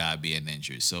key guy being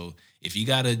injured. So if you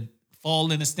got to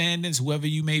fall in the standings, whoever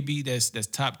you may be that's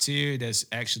top tier, that's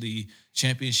actually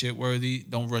championship worthy,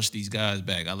 don't rush these guys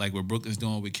back. I like what Brooklyn's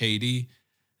doing with KD,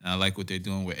 and I like what they're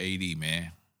doing with AD,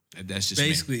 man. That's just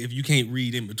basically, if you can't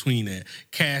read in between that,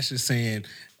 Cash is saying,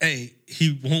 hey,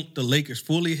 he want the Lakers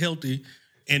fully healthy,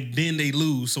 and then they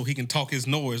lose so he can talk his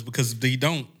noise, because if they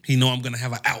don't, he know I'm going to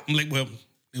have an out. I'm like, well,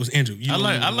 it was injured. I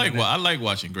like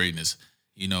watching greatness,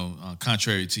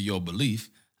 contrary to your belief.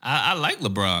 I like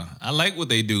LeBron. I like what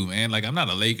they do, man. Like, I'm not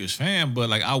a Lakers fan, but,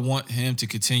 like, I want him to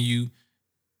continue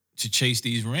to chase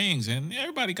these rings, and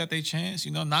everybody got their chance,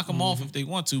 knock them off if they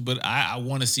want to, but I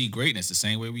want to see greatness the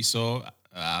same way we saw.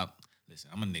 Listen,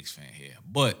 I'm a Knicks fan here,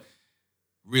 but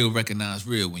real recognize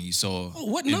real when you saw. Oh,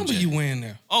 what number you wearing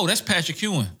there? Oh, that's Patrick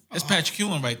Ewing. That's Patrick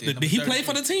Ewing right there. Did he play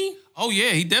for the team? Oh, yeah,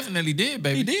 he definitely did,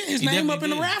 baby. He did? His name up in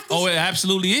the rafters? Oh, it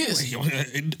absolutely is.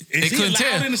 They couldn't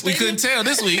tell. We couldn't tell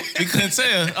this week. We couldn't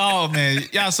tell. Oh, man,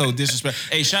 y'all so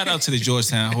disrespectful. Hey, shout out to the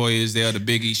Georgetown Hoyas. They are the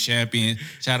Big East champion.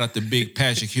 Shout out to Big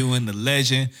Patrick Ewing, the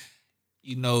legend.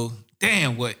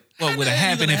 Damn, what would have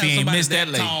happened if he ain't missed that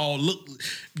late? Tall, look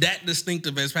that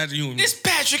distinctive as Patrick Ewing. It's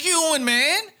Patrick Ewing,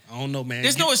 man. I don't know, man.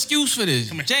 There's no excuse for this.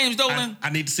 James Dolan. I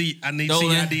need to see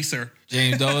ID, sir.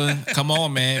 James Dolan, come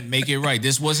on, man. Make it right.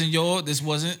 This wasn't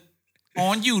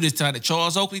on you this time. The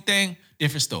Charles Oakley thing,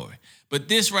 different story. But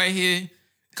this right here,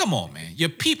 come on, man. Your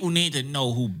people need to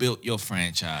know who built your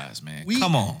franchise, man.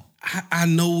 Come on. I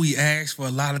know we asked for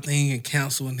a lot of things and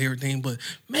counsel and everything, but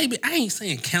maybe, I ain't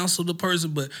saying counsel the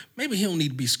person, but maybe he don't need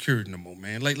to be secured no more,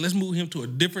 man. Like, let's move him to a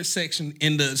different section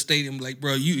in the stadium. Like,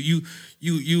 bro, you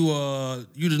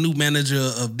the new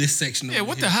manager of this section. Yeah,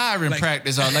 what the hiring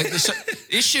practice are? Like,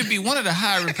 it should be one of the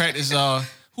hiring practices are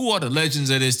who are the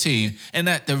legends of this team, and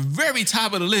at the very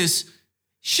top of the list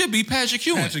should be Patrick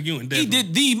Ewing. Patrick Ewing,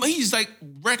 definitely. He's like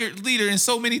record leader in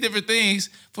so many different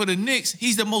things for the Knicks.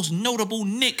 He's the most notable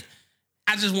Knick.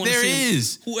 I just want to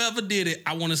see whoever did it,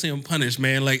 I want to see him punished,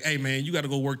 man. Like, hey, man, you got to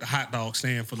go work the hot dog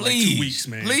stand for like 2 weeks,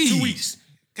 man. Please. 2 weeks.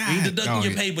 God, you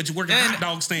deducting your pay, but you work a hot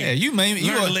dog stand. Yeah,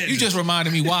 you just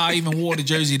reminded me why I even wore the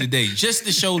jersey today, just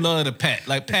to show love to Pat.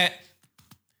 Like, Pat,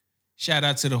 shout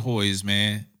out to the Hoyas,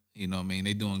 man. You know what I mean?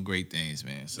 They doing great things,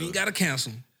 man. So. You ain't got to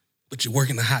cancel, but you're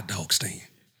working the hot dog stand.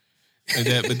 But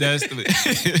that's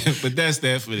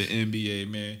that for the NBA,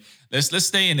 man. Let's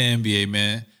stay in the NBA,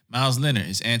 man. Miles Leonard,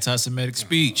 his anti-Semitic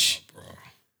speech.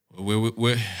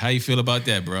 Bro. How you feel about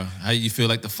that, bro? How you feel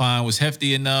like the fine was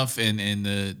hefty enough, and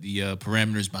the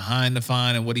parameters behind the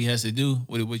fine and what he has to do?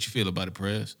 What you feel about it,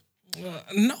 Perez?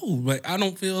 No, like, I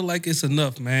don't feel like it's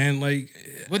enough, man. Like,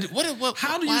 what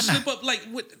how do you slip up? Like,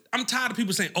 I'm tired of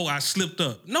people saying, "Oh, I slipped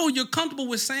up." No, you're comfortable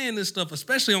with saying this stuff,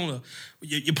 especially on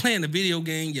you're playing a video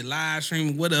game, you're live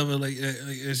streaming, whatever, like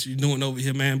as you're doing over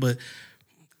here, man. But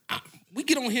we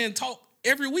get on here and talk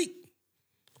every week.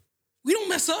 We don't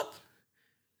mess up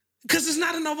because it's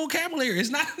not enough vocabulary. It's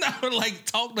not enough like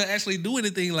talk to actually do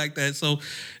anything like that. So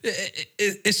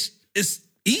it's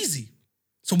easy.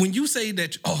 So when you say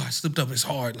that, I slipped up, it's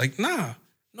hard. Like, nah,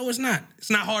 no, it's not.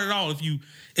 It's not hard at all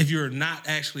if you're not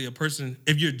actually a person,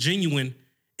 if you're genuine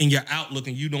in your outlook,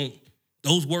 and you don't.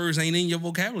 Those words ain't in your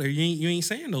vocabulary. You ain't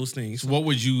saying those things. So what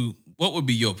would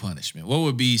be your punishment? What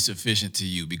would be sufficient to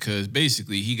you? Because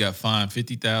basically he got fined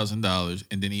 $50,000,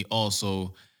 and then he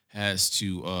also has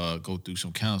to go through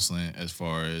some counseling as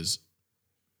far as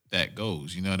that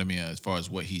goes. You know what I mean? As far as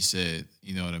what he said,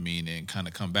 you know what I mean, and kind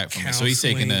of come back from it. So he's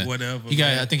taking whatever. He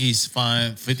got. I think he's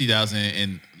fined $50,000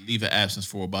 and leave of absence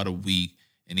for about a week,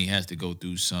 and he has to go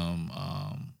through some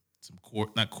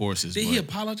not courses. Did he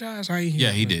apologize?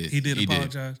 Yeah, he did. He did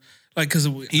apologize. Like, because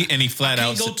he flat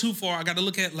out can't go too far. I got to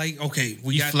look at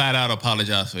he flat out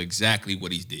apologized for exactly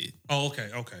what he did. Oh,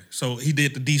 okay. So he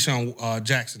did the Deshaun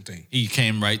Jackson thing. He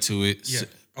came right to it. Yeah.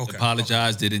 Okay.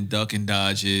 Apologized, didn't duck and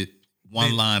dodge it.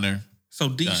 One liner. So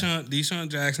Deshaun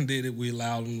Jackson did it. We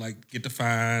allowed him get the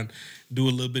fine, do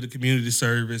a little bit of community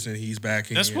service, and he's back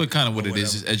in. That's what it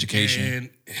is education. And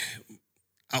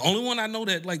the only one I know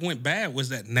that went bad was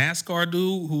that NASCAR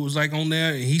dude who was on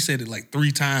there, and he said it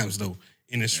 3 times though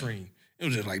in the stream. It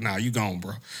was just nah, you gone,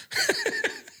 bro.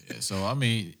 Yeah, so I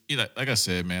mean, like I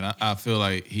said, man, I feel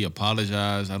like he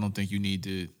apologized. I don't think you need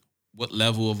to. What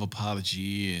level of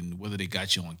apology and whether they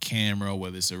got you on camera,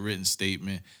 whether it's a written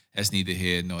statement, that's neither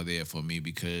here nor there for me,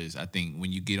 because I think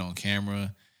when you get on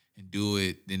camera and do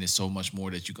it, then there's so much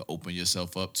more that you can open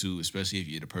yourself up to, especially if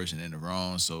you're the person in the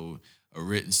wrong. So a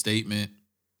written statement,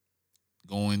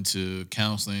 going to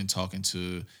counseling, talking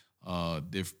to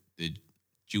the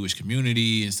Jewish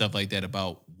community and stuff like that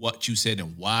about what you said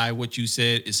and why what you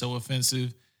said is so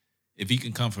offensive. If he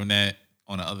can come from that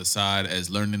on the other side as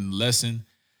learning the lesson,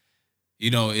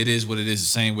 it is what it is, the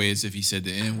same way as if he said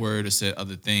the N-word or said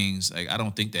other things. I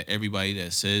don't think that everybody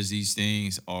that says these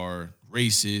things are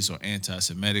racist or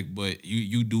anti-Semitic, but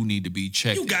you do need to be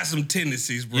checked. You got some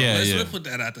tendencies, bro. Let's put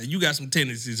that out there. You got some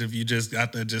tendencies if you just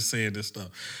out there just saying this stuff.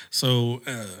 So,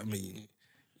 I mean...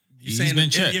 He's been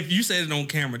checked. If you said it on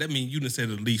camera, that means you done said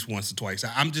it at least once or twice.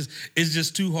 It's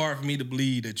just too hard for me to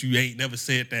believe that you ain't never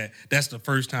said that. That's the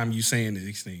first time you saying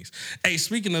these things. Hey,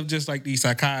 speaking of just these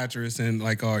psychiatrists and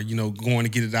going to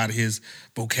get it out of his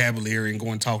vocabulary and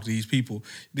going to talk to these people,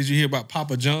 did you hear about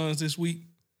Papa John's this week?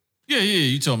 Yeah,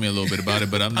 you told me a little bit about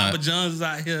it, but I'm not. Papa John's is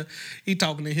out here. He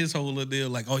talking to his whole little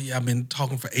deal I've been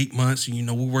talking for 8 months, and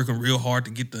we're working real hard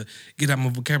to get out my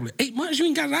vocabulary. 8 months, you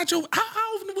ain't got it out your.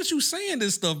 How often was you saying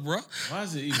this stuff, bro? Why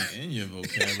is it even in your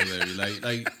vocabulary?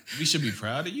 Like we should be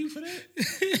proud of you for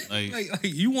that. Like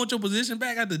you want your position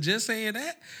back after just saying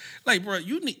that? Bro,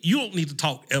 you don't need to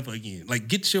talk ever again.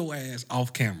 Get your ass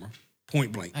off camera.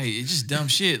 Point blank. Hey, it's just dumb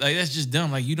shit. That's just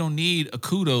dumb. You don't need a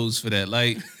kudos for that.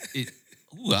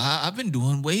 I've been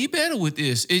doing way better with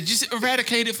this. It just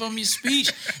eradicated from your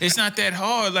speech. It's not that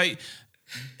hard.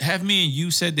 Have me and you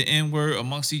said the N-word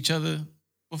amongst each other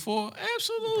before?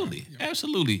 Absolutely. Yeah.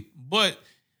 Absolutely. But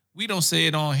we don't say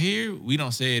it on here. We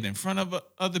don't say it in front of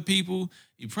other people.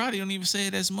 You probably don't even say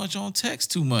it as much on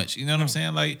text too much. You know what I'm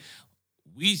saying?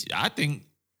 I think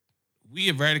we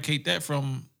eradicate that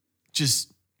from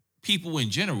just people in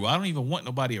general. I don't even want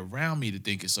nobody around me to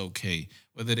think it's okay,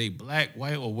 whether they black,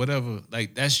 white, or whatever.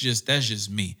 That's just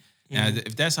me. Mm-hmm. Now,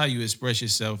 if that's how you express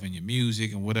yourself in your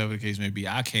music and whatever the case may be,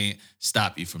 I can't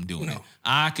stop you from doing it.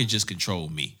 I could just control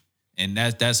me, and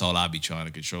that's all I'll be trying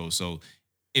to control. So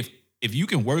if you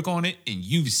can work on it and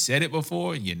you've said it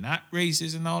before and you're not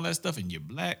racist and all that stuff and you're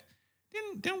black,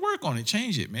 then work on it,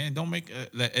 change it, man. Don't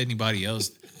let anybody else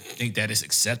think that it's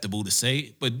acceptable to say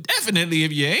it. But definitely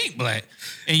if you ain't black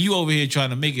and you over here trying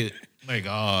to make it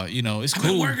it's cool. I've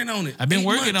been working on it. I've been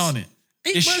working on it.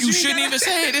 You shouldn't even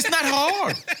say it. It's not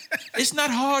hard. It's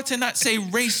not hard to not say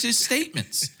racist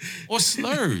statements or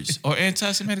slurs or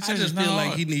anti-Semitic slurs. I just feel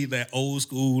like he need that old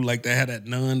school, that had that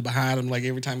nun behind him,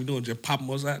 every time you do it, just pop him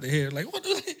out the head. What?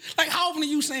 How often are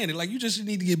you saying it? You just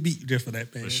need to get beat just for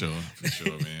that, man. For sure,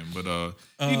 man. But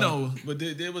but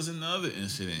there was another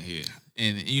incident here.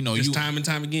 And just time and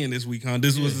time again this week, huh?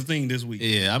 This was the thing this week.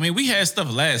 Yeah, I mean, we had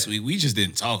stuff last week. We just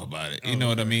didn't talk about it. You know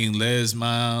what I mean? Les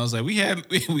Miles, if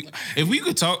we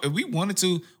could talk, if we wanted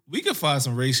to, we could find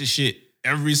some racist shit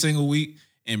every single week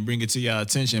and bring it to y'all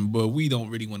attention. But we don't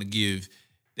really want to give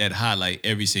that highlight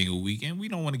every single week, and we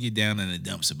don't want to get down in the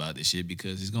dumps about this shit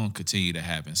because it's going to continue to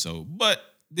happen. So, but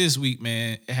this week,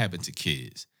 man, it happened to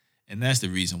kids, and that's the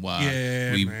reason why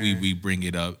we bring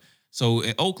it up. So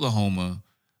in Oklahoma,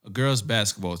 a girls'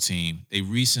 basketball team, they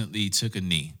recently took a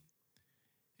knee,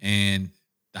 and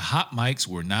the hot mics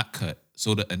were not cut.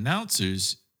 So the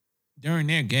announcers during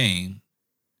their game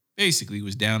basically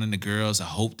was down in the girls. I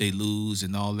hope they lose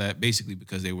and all that, basically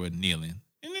because they were kneeling.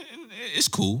 And it's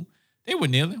cool. They were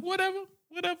kneeling, whatever.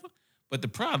 But the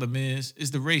problem is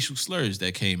the racial slurs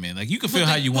that came in. Like, you can feel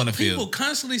how you want to feel. People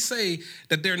constantly say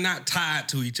that they're not tied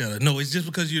to each other. No, it's just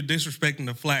because you're disrespecting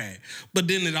the flag. But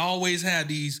then it always had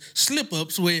these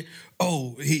slip-ups where,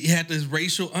 he had this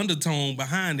racial undertone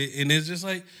behind it. And it's just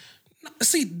like,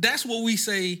 see, that's what we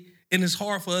say, and it's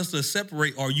hard for us to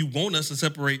separate, or you want us to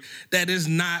separate, that is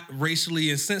not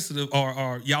racially insensitive,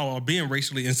 or y'all are being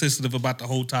racially insensitive about the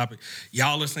whole topic.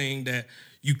 Y'all are saying that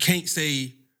you can't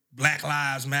say Black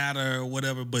Lives Matter or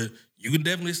whatever, but you can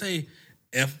definitely say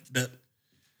F the.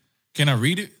 Can I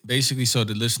read it? Basically, so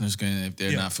the listeners can, if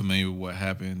they're not familiar with what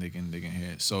happened, they can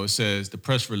hear it. So it says, the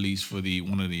press release for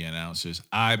one of the announcers,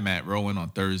 Matt Rowan, on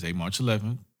Thursday, March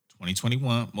 11th,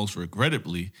 2021, most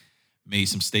regrettably, made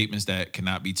some statements that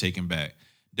cannot be taken back.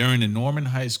 During the Norman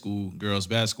High School girls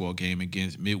basketball game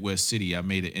against Midwest City, I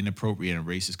made an inappropriate and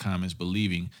racist comments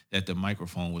believing that the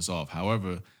microphone was off.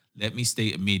 However, let me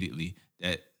state immediately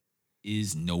that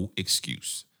is no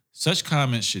excuse. Such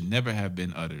comments should never have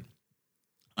been uttered.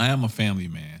 I am a family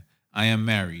man. I am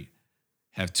married,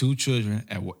 have 2 children,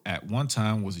 at one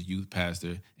time was a youth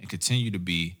pastor, and continue to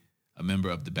be a member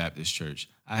of the Baptist Church.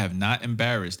 I have not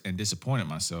embarrassed and disappointed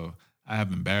myself. I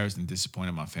have embarrassed and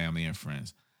disappointed my family and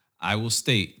friends. I will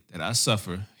state that I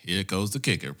suffer, here goes the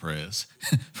kicker, press,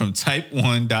 from type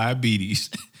 1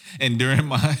 diabetes, and during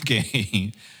my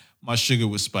game, my sugar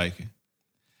was spiking.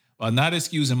 While not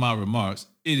excusing my remarks,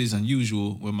 it is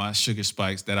unusual when my sugar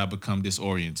spikes that I become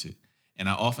disoriented, and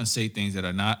I often say things that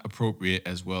are not appropriate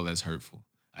as well as hurtful.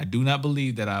 I do not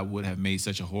believe that I would have made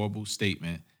such a horrible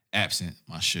statement absent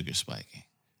my sugar spiking.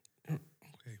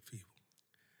 Okay, people.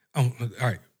 Oh, all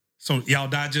right. So y'all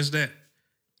digest that?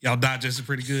 Y'all digested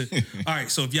pretty good? All right,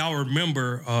 so if y'all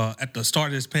remember, at the start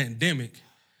of this pandemic,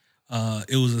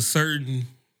 it was a certain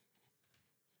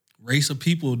race of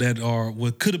people that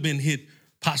could have been hit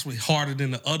possibly harder than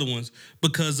the other ones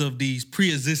because of these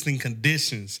pre-existing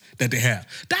conditions that they have.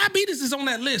 Diabetes is on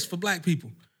that list for Black people.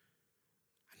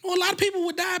 I know a lot of people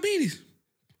with diabetes.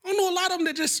 I know a lot of them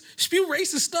that just spew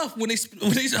racist stuff when they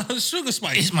sugar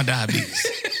spike. It's my diabetes.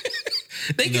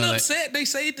 They get upset. They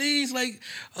say things like,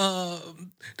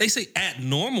 they say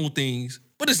abnormal things,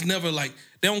 but it's never like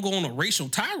they don't go on a racial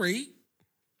tirade.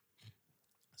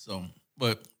 So,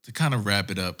 but to kind of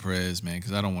wrap it up, Perez, man,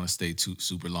 because I don't want to stay too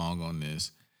super long on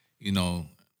this.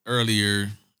 Earlier,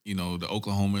 the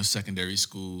Oklahoma Secondary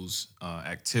Schools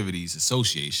Activities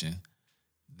Association,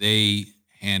 they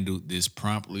handled this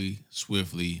promptly,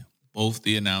 swiftly. Both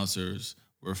the announcers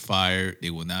were fired.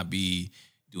 They will not be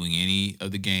doing any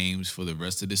of the games for the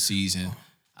rest of the season.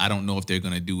 I don't know if they're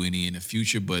going to do any in the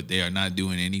future, but they are not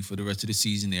doing any for the rest of the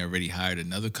season. They already hired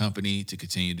another company to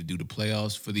continue to do the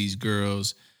playoffs for these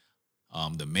girls.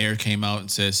 The mayor came out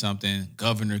and said something.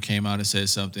 Governor came out and said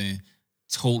something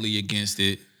totally against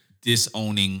it,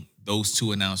 disowning those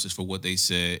 2 announcers for what they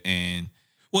said. And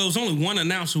well, it was only one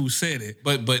announcer who said it.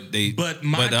 But the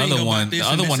other one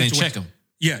didn't check him.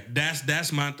 Yeah,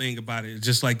 that's my thing about it. It's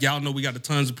just like, y'all know we got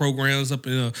tons of programs up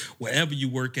in wherever you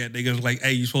work at. They're gonna like,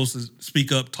 hey, you're supposed to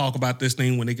speak up, talk about this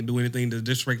thing when they can do anything to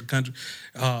disrespect the country,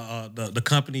 the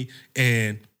company.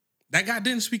 And that guy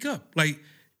didn't speak up. Like,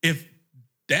 if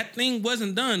that thing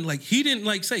wasn't done, like, he didn't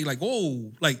like say like,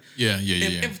 whoa, like,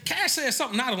 if Cash says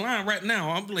something out of line right now,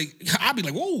 I'd be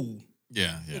like, whoa.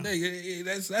 Yeah.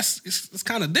 That's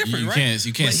kind of different, right?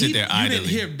 You can't sit there idly. You didn't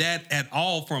hear that at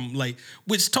all from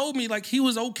which told me like he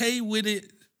was okay with it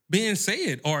being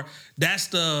said, or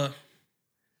that's what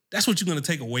you're gonna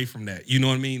take away from that. You know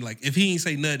what I mean? Like, if he ain't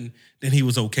say nothing, then he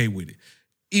was okay with it,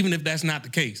 even if that's not the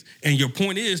case. And your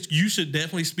point is, you should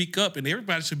definitely speak up, and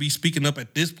everybody should be speaking up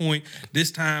at this point,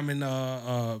 this time in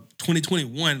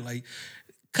 2021, like.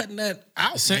 Cutting that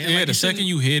out, man. The second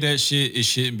you hear that shit, it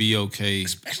shouldn't be okay.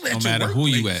 Especially no matter who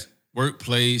you at.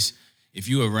 Workplace, if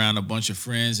you around a bunch of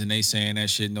friends and they saying that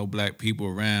shit, no Black people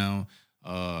around,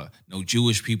 no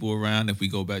Jewish people around, if we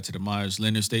go back to the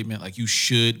Myers-Leonard statement, like, you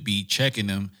should be checking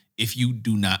them if you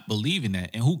do not believe in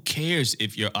that. And who cares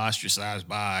if you're ostracized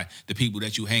by the people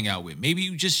that you hang out with? Maybe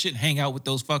you just shouldn't hang out with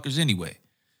those fuckers anyway.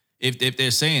 If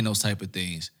they're saying those type of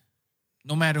things,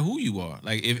 no matter who you are.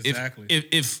 Like,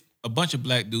 if a bunch of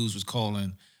Black dudes was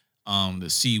calling the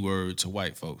C word to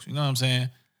white folks. You know what I'm saying?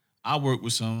 I work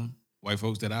with some white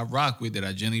folks that I rock with, that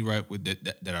I generally rock with,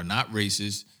 that are not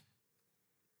racist.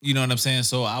 You know what I'm saying?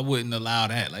 So I wouldn't allow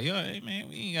that. Like, yo, hey man,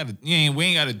 we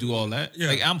ain't gotta do all that. Yeah.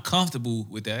 Like, I'm comfortable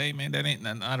with that. Hey man, that ain't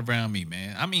not around me,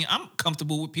 man. I mean, I'm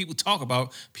comfortable with people talk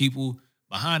about people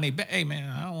behind their back. Hey man,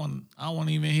 I don't want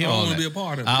to even hear all that. I don't want to be a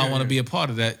part of it. I don't want to be a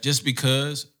part of that just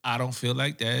because I don't feel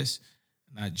like that's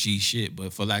not G shit,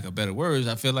 but for lack of better words,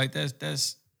 I feel like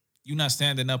that's you not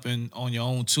standing up on your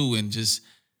own too and just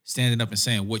standing up and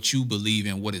saying what you believe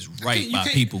in, what is right you by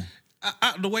can't- people.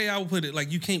 The way I would put it,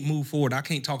 like you can't move forward. I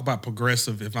can't talk about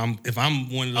progressive if I'm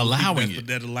one of those Allowing people it.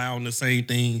 that allowing the same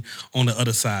thing on the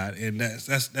other side, and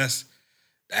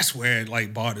that's where it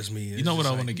like bothers me. You know what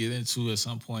I want to get into at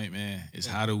some point, man, is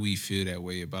how do we feel that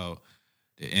way about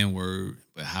the N-word,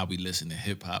 but how we listen to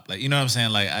hip hop? Like, you know what I'm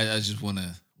saying? Like, I just want to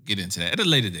get into that at a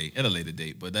later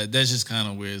date. But that's just kind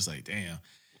of where it's like, damn.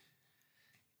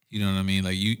 You know what I mean?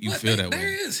 Like you feel that way.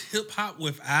 There is hip hop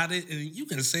without it, and you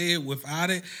can say it without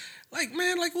it. Like,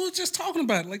 man, like we were just talking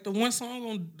about it. Like the one song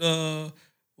on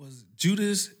was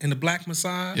Judas and the Black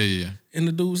Messiah. Yeah. And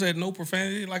the dude said no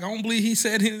profanity. Like, I don't believe he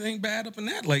said anything bad up in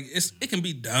that. Like, it can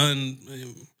be done.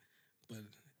 But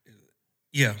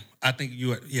yeah, I think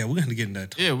we're going to get in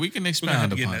that talk. Yeah, we can We're going to expound have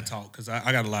to get in upon that it. talk because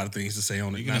I got a lot of things to say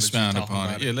on it. You now can that you're expound talking upon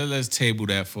about it. Yeah, let's table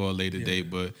that for a later date.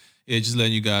 But yeah, just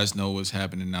letting you guys know what's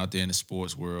happening out there in the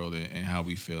sports world and how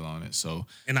we feel on it. So,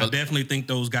 And I definitely think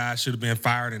those guys should have been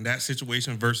fired in that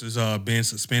situation versus being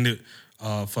suspended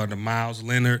for the Miles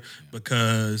Leonard,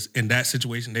 because in that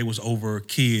situation they was over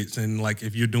kids, and like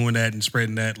if you're doing that and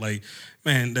spreading that, like,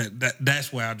 man,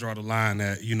 that's where I draw the line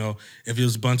at. You know, if it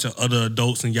was a bunch of other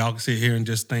adults and y'all can sit here and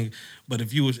just think, but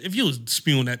if you was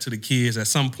spewing that to the kids at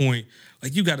some point,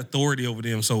 like you got authority over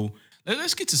them, so.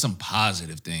 let's get to some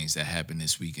positive things that happened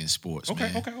this week in sports,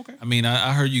 man. Okay. I mean,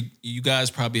 I heard you guys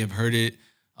probably have heard it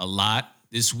a lot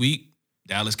this week.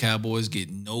 Dallas Cowboys get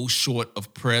no short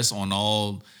of press on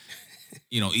all,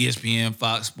 ESPN,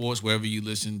 Fox Sports, wherever you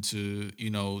listen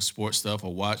to, sports stuff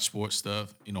or watch sports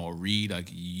stuff, or read. Like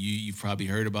you've probably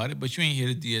heard about it, but you ain't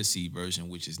hear the DSC version,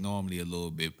 which is normally a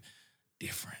little bit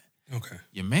different. Okay.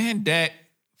 Your man Dak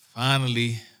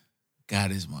finally got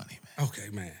his money, man. Okay,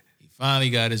 man. He finally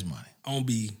got his money. I'm going to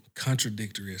be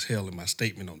contradictory as hell in my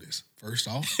statement on this. First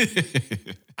off,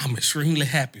 I'm extremely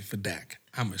happy for Dak.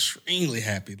 I'm extremely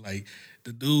happy. Like,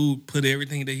 the dude put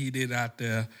everything that he did out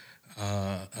there.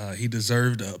 He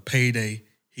deserved a payday.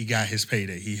 He got his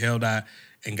payday. He held out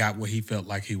and got what he felt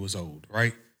like he was owed,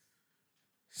 right?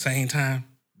 Same time,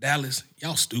 Dallas,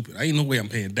 y'all stupid. Ain't no way I'm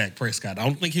paying Dak Prescott. I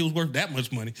don't think he was worth that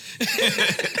much money.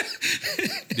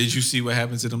 Did you see what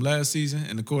happened to them last season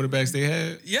and the quarterbacks they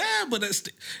had? Yeah, but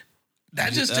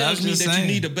that just tells me that you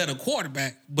need a better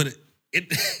quarterback. But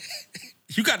it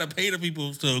you got to pay the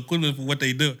people to equivalent for what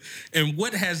they do. And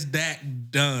what has Dak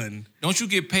done? Don't you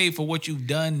get paid for what you've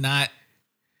done, not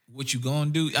what you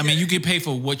gonna do? I mean, you get paid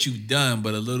for what you've done,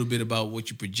 but a little bit about what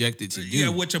you projected to do. Yeah,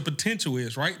 what your potential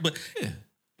is, right? But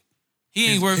he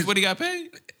ain't worth what he got paid.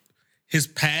 His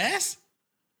past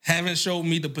haven't showed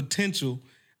me the potential.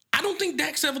 I don't think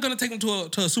Dak's ever going to take him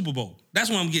to a Super Bowl. That's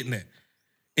what I'm getting at.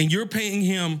 And you're paying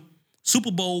him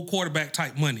Super Bowl quarterback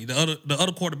type money. The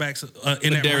other quarterbacks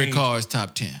in that Derek range. Carr is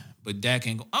top 10, but Dak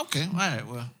ain't go. Okay, all right,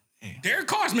 well, yeah. Derek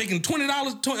Carr's making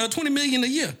 $20 million a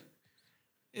year.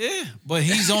 Yeah, but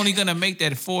he's only gonna make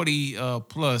that 40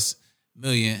 plus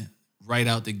million right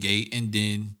out the gate, and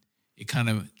then it kind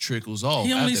of trickles off.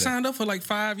 He only after that. signed up for like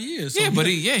 5 years. Yeah, but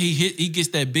he gets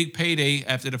that big payday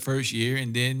after the first year,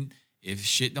 and then if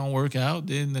shit don't work out,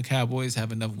 then the Cowboys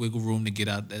have enough wiggle room to get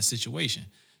out of that situation.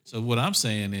 So what I'm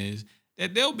saying is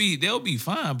that they'll be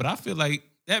fine, but I feel like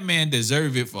that man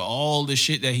deserved it for all the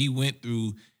shit that he went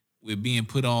through with being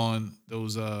put on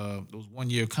those 1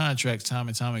 year contracts time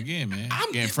and time again, man.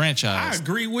 Getting franchised. I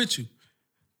agree with you.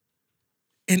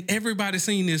 And everybody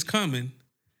seen this coming.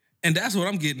 And that's what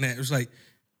I'm getting at. It's like,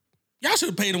 y'all should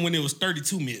have paid him when it was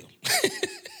 32 mil.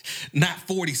 Not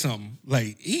 40 something.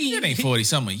 Like, It ain't 40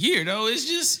 something a year though. It's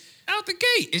just out the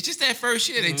gate. It's just that first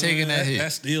year they taking that hit.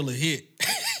 That's still a hit.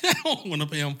 I don't want to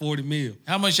pay him 40 mil.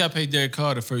 How much y'all paid Derek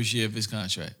Carr the first year of his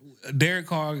contract? Derek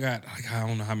Carr got, like, I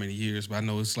don't know how many years, but I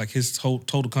know it's like his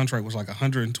total contract was like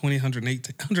 118, between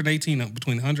 118 and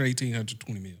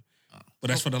 120 mil. But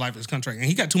that's for the life of his contract. And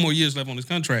he got 2 more years left on his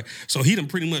contract. So he done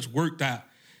pretty much worked out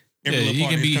every little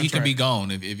part of his contract. He can be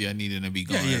gone if y'all need him to be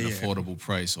gone at an affordable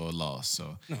price or a loss.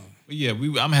 So, but yeah,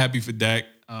 I'm happy for Dak.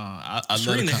 I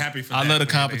love the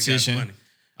competition.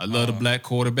 I love the black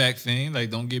quarterback thing. Like,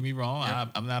 don't get me wrong. Yeah.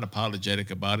 I'm not apologetic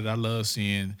about it. I love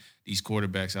seeing these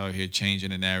quarterbacks out here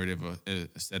changing the narrative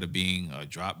instead of being a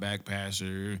drop back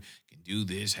passer, can do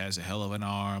this, has a hell of an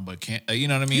arm, but can't. You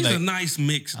know what I mean? He's a nice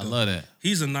mix. Though. I love that.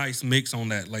 He's a nice mix on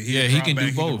that. Like, he can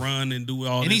do both. He can run and do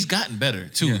all. And this. he's gotten better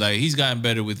too. Yeah. Like, he's gotten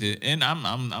better with it. And I'm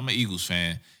an Eagles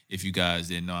fan. If you guys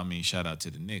didn't know, I mean, shout out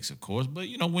to the Knicks, of course. But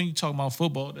when you talk about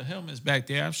football, the helmet's back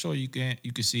there. I'm sure you can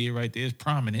see it right there. It's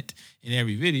prominent in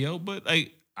every video. But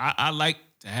like, I like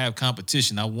to have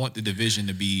competition. I want the division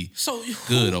to be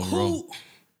good overall.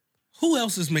 Who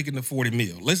else is making the 40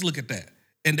 mil? Let's look at that.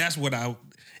 And that's what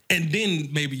and then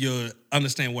maybe you'll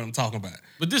understand what I'm talking about.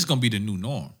 But this is gonna be the new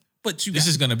norm. But This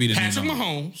is gonna be the Patrick new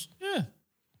norm. Mahomes, Yeah.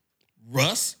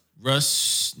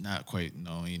 Russ, not quite.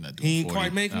 No, he's not doing He ain't 40,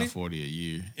 quite making not it? 40 a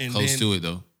year. And Close then- to it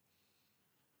though.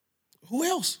 who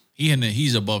else?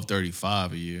 He's above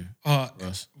 35 a year.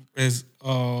 Russ. Is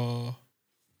Aaron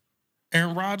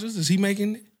Rodgers? Is he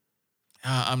making it?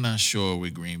 I'm not sure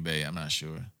with Green Bay. I'm not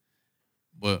sure,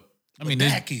 but I mean,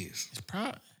 Dak is.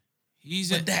 He's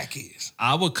But Dak is.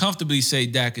 I would comfortably say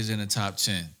Dak is in the top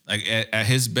 10. Like at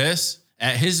his best,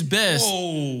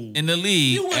 Whoa. in the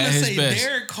league. You want at to his say best.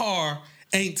 Derek Carr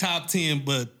ain't top 10,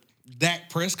 but Dak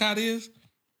Prescott is?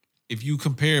 If you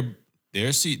compare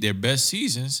their best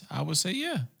seasons, I would say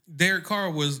yeah. Derek Carr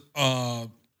was on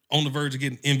the verge of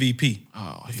getting MVP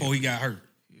before he got hurt.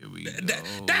 Here we go.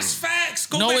 That's facts.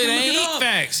 Go No, back it and look ain't it up.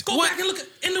 facts. Go What? back and look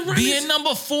in the runnings. Being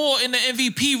number 4 in the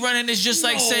MVP running is just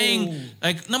like No. saying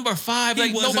like number 5. He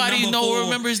Like wasn't nobody number 4.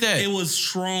 remembers that. It was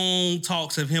strong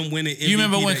talks of him winning MVP. You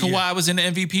remember when that year. Kawhi was in the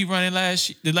MVP running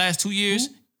the last 2 years?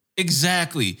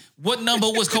 Exactly. What number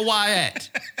was Kawhi at?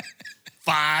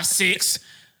 5, 6.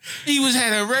 He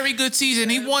had a very good season.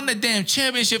 He won the damn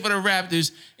championship for the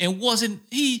Raptors and wasn't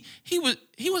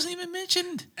even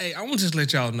mentioned. Hey, I want to just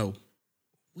let y'all know,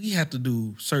 we have to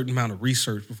do a certain amount of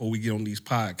research before we get on these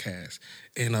podcasts.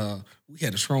 And we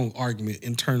had a strong argument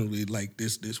internally like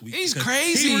this week. He's because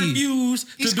crazy. He refused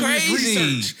to do his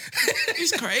research.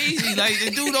 He's crazy. Like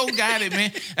the dude don't got it,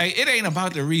 man. Like it ain't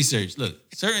about the research. Look,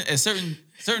 certain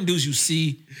dudes you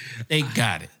see, they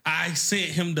got it. I sent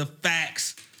him the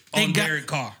facts They on got- Derek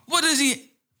Carr. What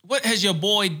has your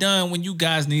boy done when you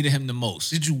guys needed him the most?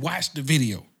 Did you watch the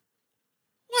video?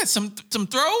 What? Some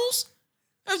throws?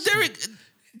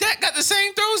 Dak got the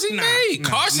same throws he made.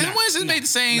 Carson Wentz has made the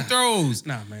same throws.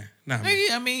 Nah, man.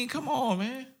 I mean, come on,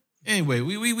 man. Anyway,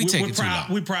 we take it too long.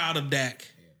 We're proud of Dak.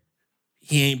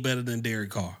 He ain't better than Derek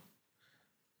Carr.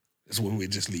 That's what we're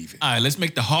just leaving. All right, let's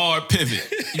make the hard pivot.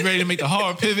 You ready to make the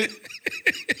hard pivot?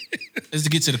 Let's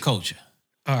get to the culture.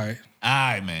 All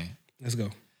right, Man. let's go.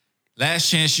 Last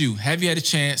Chance U. Have you had a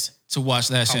chance to watch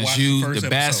Last I Chance watched the U, first the episode.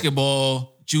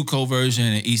 basketball JUCO version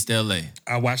in East LA?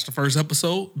 I watched the first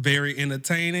episode. Very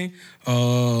entertaining.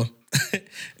 The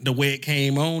way it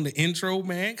came on, the intro,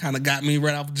 man, kind of got me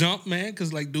right off jump, man.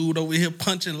 Because like dude over here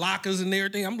punching lockers and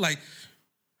everything. I'm like,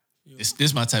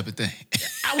 This my type of thing.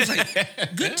 I was like,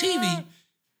 good TV.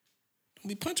 Don't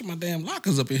be punching my damn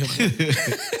lockers up in here.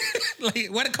 Like,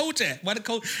 where the coach at? Why the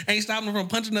coach ain't stopping him from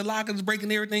punching the lockers,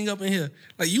 breaking everything up in here?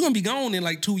 Like, you gonna be gone in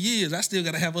like 2 years. I still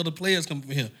gotta have other players come from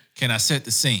here. Can I set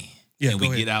the scene? Yeah, and go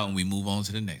we ahead. get out and we move on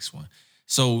to the next one.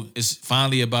 So it's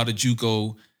finally about a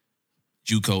JUCO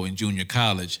and junior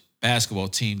college basketball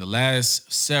team. The last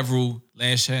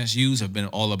Chance U's have been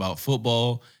all about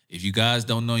football. If you guys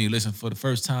don't know, you listen for the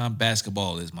first time,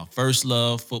 basketball is my first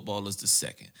love, football is the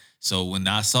second. So when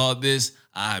I saw this,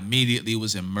 I immediately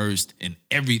was immersed in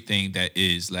everything that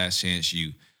is Last Chance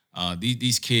U.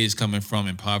 These kids coming from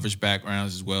impoverished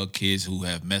backgrounds as well, kids who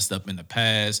have messed up in the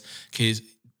past, kids.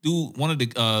 Dude, one of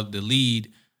the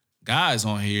lead guys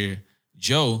on here,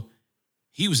 Joe,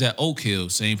 he was at Oak Hill,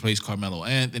 same place Carmelo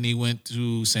Anthony went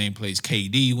to, same place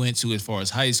KD went to as far as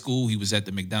high school. He was at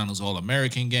the McDonald's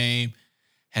All-American game,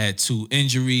 had 2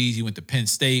 injuries. He went to Penn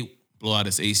State, blew out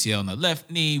his ACL on the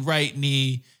left knee, right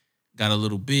knee, got a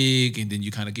little big, and then you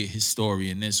kind of get his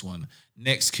story in this one.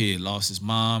 Next kid lost his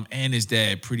mom and his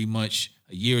dad pretty much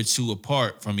a year or 2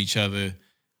 apart from each other.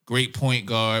 Great point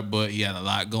guard, but he had a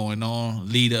lot going on.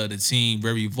 Leader of the team,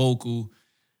 very vocal.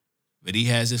 But he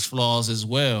has his flaws as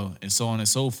well, and so on and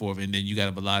so forth. And then you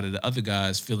got a lot of the other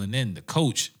guys filling in. The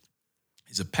coach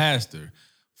is a pastor,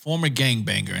 former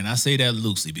gangbanger, and I say that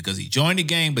loosely because he joined the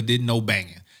gang but didn't know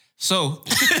banging. So,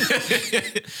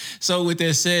 so with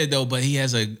that said, though, but he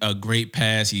has a great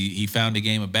past. He found the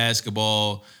game of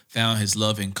basketball, found his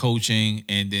love in coaching,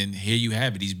 and then here you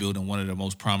have it. He's building one of the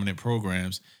most prominent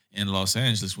programs in Los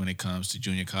Angeles when it comes to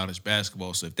junior college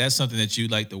basketball. So if that's something that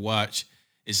you'd like to watch,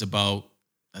 it's about,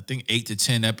 I think, 8 to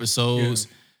 10 episodes.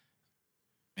 Yeah.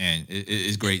 Man,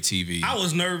 it's great TV. I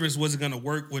was nervous, was it going to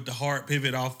work with the hard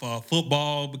pivot off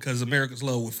football because America's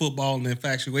love with football and the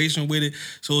infatuation with it.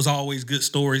 So it's always good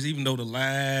stories, even though the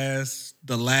last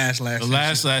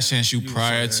Chance U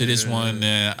prior to this one,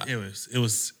 it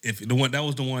was the one that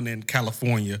was the one in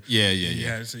California.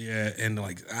 Yeah. And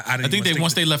like I think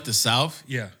once they left the South,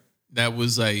 yeah, that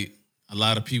was like a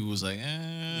lot of people was like,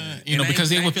 because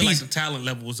they were PC. Like the talent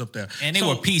level was up there, and they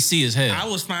were PC as hell. I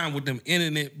was fine with them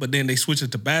ending it, but then they switched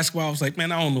it to basketball. I was like,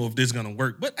 man, I don't know if this is gonna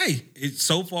work. But hey, it's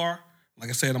so far. Like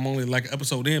I said, I'm only like an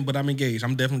episode in, but I'm engaged.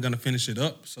 I'm definitely gonna finish it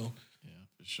up. So yeah,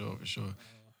 for sure.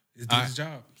 It did its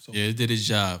job. So. Yeah, it did its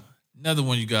job. Another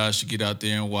one you guys should get out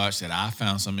there and watch that I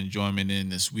found some enjoyment in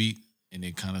this week, and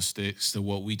it kind of sticks to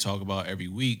what we talk about every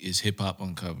week, is Hip Hop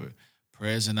Uncovered.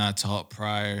 Prez and I talked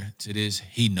prior to this.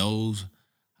 He knows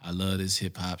I love this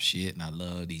hip hop shit, and I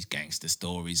love these gangster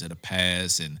stories of the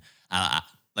past. And I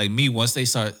like me, once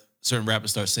certain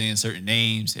rappers start saying certain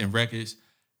names and records,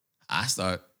 I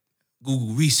start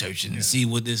Google researching and see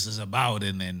what this is about,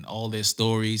 and then all their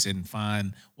stories, and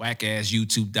find whack ass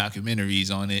YouTube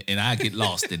documentaries on it, and I get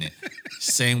lost in it.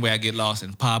 Same way I get lost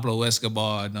in Pablo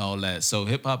Escobar and all that. So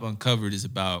Hip Hop Uncovered is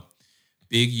about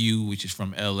Big U, which is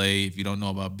from LA. If you don't know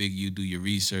about Big U, do your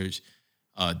research.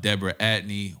 Deborah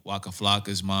Atney, Waka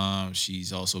Flocka's mom.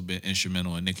 She's also been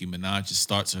instrumental in Nicki Minaj's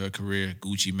starts of her career,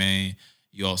 Gucci Mane.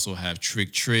 You also have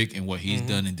Trick and what he's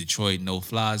done in Detroit, No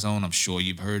Fly Zone. I'm sure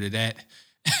you've heard of that.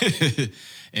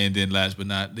 And then last but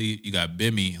not least, you got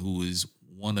Bimmy, who is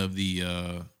one of the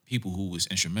people who was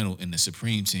instrumental in the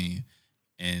Supreme team.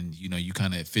 And, you know, you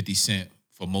kind of 50 Cent,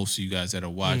 for most of you guys that are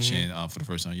watching, for the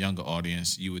first time younger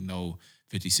audience, you would know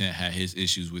 50 Cent had his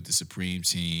issues with the Supreme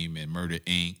team and Murder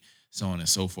Inc., so on and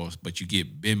so forth. But you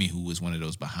get Bimmy, who was one of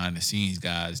those behind-the-scenes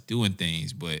guys doing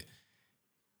things, but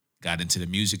got into the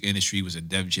music industry, was a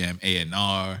Def Jam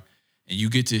A&R, and you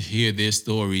get to hear their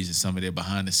stories and some of their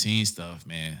behind-the-scenes stuff,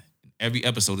 man. Every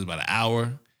episode is about an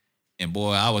hour, and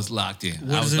boy, I was locked in.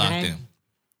 What is it on?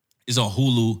 It's on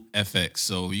Hulu FX,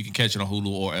 so you can catch it on Hulu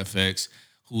or FX.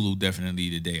 Hulu definitely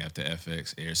the day after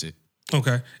FX airs it.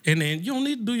 Okay. And then you don't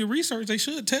need to do your research. They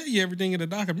should tell you everything in the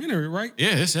documentary, right?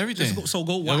 Yeah, it's everything. Go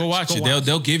watch. Go watch it.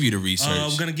 They'll give you the research.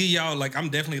 I'm going to give y'all, like, I'm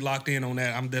definitely locked in on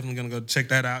that. I'm definitely going to go check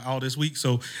that out all this week.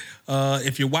 So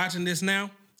if you're watching this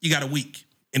now, you got a week.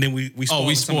 And then we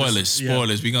spoilers.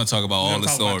 Spoilers. We're going to talk about all the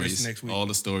stories. Next week. All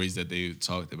the stories that they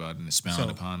talked about and expound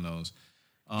upon those.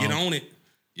 Get on it.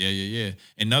 Yeah.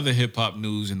 Another hip-hop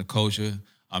news in the culture,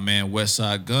 our man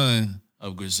Westside Gunn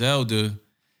of Griselda,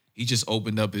 he just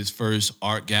opened up his first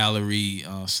art gallery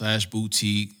 /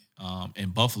 boutique in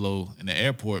Buffalo in the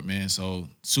airport, man. So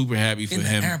super happy for him.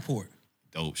 In the airport.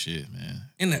 Dope shit, man.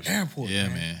 In the airport, yeah,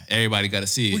 man. Everybody got to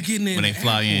see it. We're getting in when they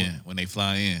fly airport. in. When they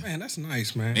fly in. Man, that's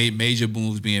nice, man. Major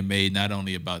moves being made, not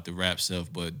only about the rap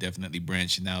stuff, but definitely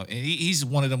branching out. And he's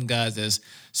one of them guys that's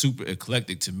super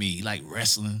eclectic to me. He like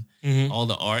wrestling. All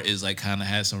the art is like kind of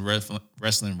has some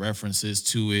wrestling references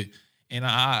to it. And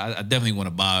I definitely want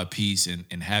to buy a piece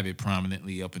and have it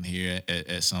prominently up in here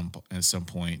at some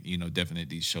point. You know,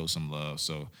 definitely show some love.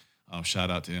 So shout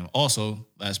out to him. Also,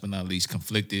 last but not least,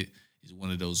 Conflicted is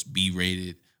one of those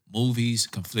B-rated movies.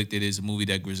 Conflicted is a movie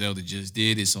that Griselda just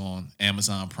did. It's on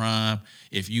Amazon Prime.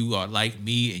 If you are like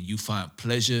me and you find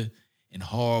pleasure in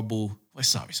horrible,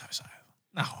 sorry,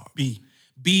 not horrible.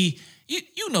 B,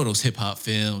 you know those hip hop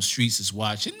films, Streets is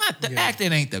watching. Not the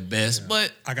acting ain't the best,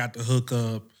 but I got the hook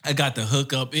up.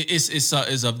 It's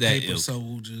of that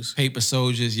ilk. Paper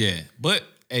Soldiers, yeah. But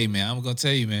hey, man, I'm gonna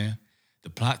tell you, man, the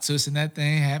plot twist in that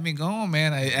thing had me going,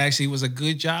 man. It actually was a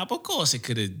good job. Of course, it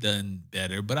could have done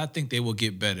better, but I think they will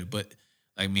get better. But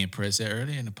like me and Prez said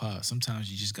earlier in the pod,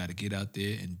 sometimes you just got to get out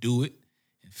there and do it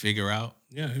and figure out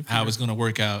how it's gonna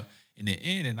work out in the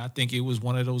end. And I think it was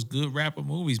one of those good rapper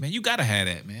movies, man. You gotta have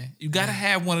that, man. You gotta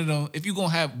have one of them. If you're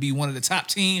gonna be one of the top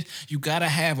teams, you gotta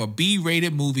have a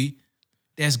B-rated movie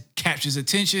that captures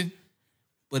attention,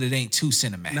 but it ain't too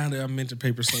cinematic. Now that I mentioned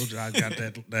Paper Soldier, I got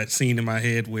that scene in my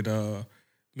head with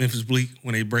Memphis Bleak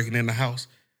when they breaking in the house.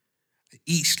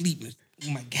 Eat, sleep. Oh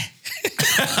my God.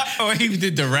 Oh, he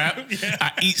did the rap. Yeah.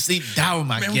 I eat, sleep, die with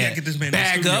my man, gat. We gotta get this man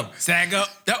Bag up, sag up,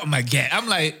 that was my gat. I'm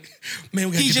like, man,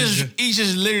 we gotta he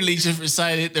just literally just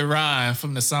recited the rhyme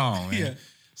from the song, man. Yeah.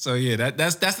 So yeah,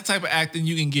 that's the type of acting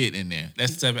you can get in there.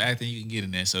 That's the type of acting you can get in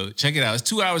there. So check it out. It's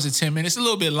 2 hours and 10 minutes. A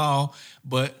little bit long,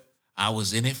 but I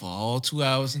was in it for all 2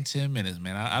 hours and 10 minutes,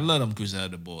 man. I love them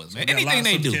Griselda boys, man. Anything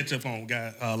they do. Catch up on. We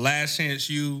got Last Chance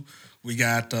U. We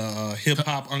got Hip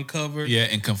Hop Uncovered. Yeah,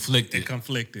 and Conflicted,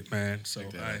 man. So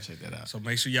check that out. So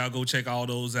make sure y'all go check all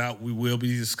those out. We will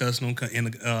be discussing them in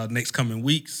the next coming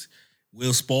weeks.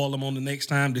 We'll spoil them on the next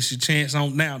time. This is your chance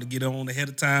on now to get on ahead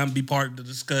of time, be part of the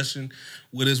discussion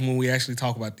with us when we actually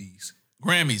talk about these.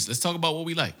 Grammys. Let's talk about what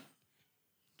we like.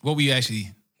 What we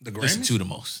actually listen to the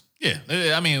most. Yeah,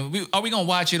 I mean, are we gonna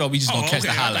watch it or we just gonna catch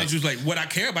the highlights? I thought you was like, what I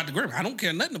care about the Grammy. I don't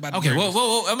care nothing about the Grammys. Okay,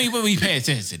 well, I mean, we pay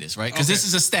attention to this, right? Because this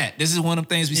is a stat. This is one of the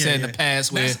things we said in the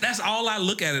past. Where that's all I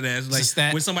look at it as.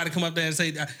 Like when somebody come up there and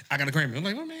say, I got a Grammy. I'm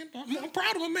like, well, man, I'm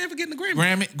proud of him, man, for getting the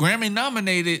Grammy. Grammy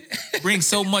nominated brings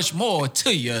so much more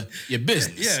to your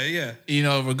business. Yeah. You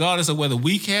know, regardless of whether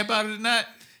we care about it or not.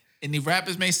 And the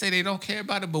rappers may say they don't care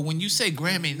about it, but when you say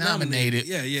Grammy nominated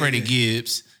Freddie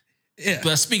Gibbs, Yeah.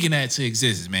 But speaking that to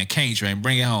existence, man, Kane Train,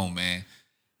 bring it home, man.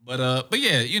 But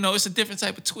yeah, it's a different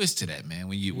type of twist to that, man.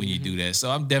 When you do that, so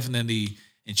I'm definitely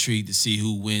intrigued to see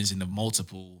who wins in the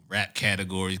multiple rap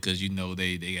categories because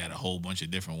they got a whole bunch of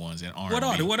different ones in R&B.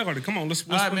 What are they? Come on, let's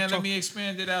all right, man. Let me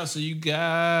expand it out. So you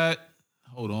got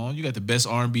the best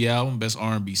R&B album, best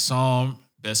R&B song,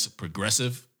 best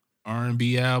progressive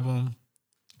R&B album,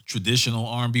 traditional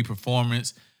R&B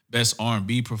performance, best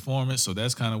R&B performance. So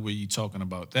that's kind of where you're talking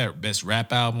about that. Best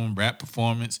rap album, rap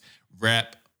performance,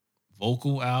 rap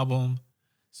vocal album.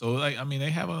 So they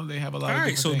have a lot of all right,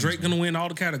 different so things, Drake man. gonna win all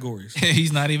the categories.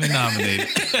 He's not even nominated.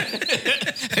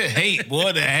 Hate,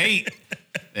 boy, the hate.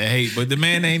 But the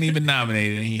man ain't even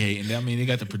nominated and he hating. I mean, they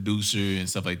got the producer and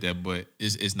stuff like that, but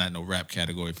it's not no rap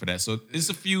category for that. So it's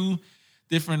a few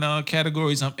different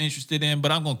categories I'm interested in,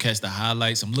 but I'm gonna catch the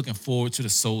highlights. I'm looking forward to the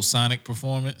Soul Sonic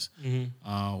performance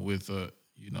with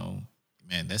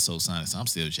man, that's Soul Sonic. So I'm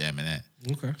still jamming that.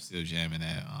 Okay. Still jamming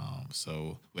that.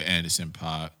 So with Anderson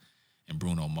 .Paak and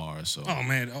Bruno Mars. So oh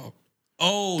man,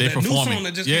 they're performing. new song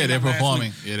that just came they're out last performing.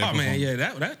 week. Yeah, they're man, performing.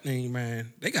 yeah, that thing,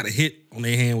 man, they got a hit on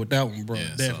their hand with that one, bro.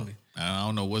 Yeah, Definitely. So, I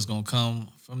don't know what's gonna come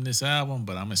from this album,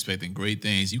 but I'm expecting great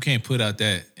things. You can't put out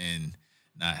that and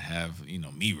not have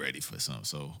me ready for something.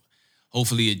 So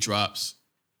hopefully it drops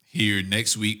here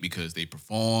next week because they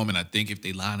perform, and I think if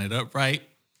they line it up right,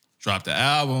 drop the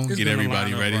album, It's get gonna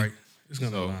everybody line up ready. right. It's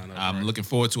gonna So line up I'm right. looking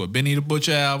forward to a Benny the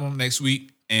Butcher album next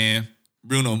week and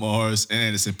Bruno Mars and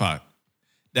Anderson .Paak.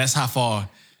 That's how far.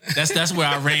 That's where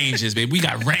our range is, baby. We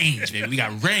got range, baby. We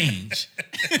got range.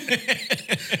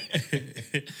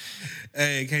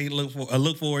 Hey, can't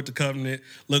look forward to Covenant.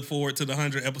 Look forward to the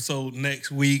 100th episode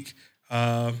next week.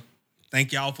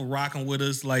 Thank y'all for rocking with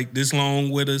us like this long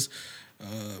with us.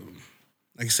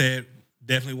 Like I said,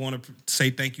 definitely want to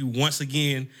say thank you once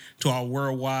again to our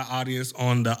worldwide audience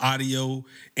on the audio.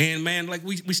 And man, like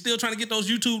we still trying to get those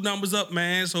YouTube numbers up,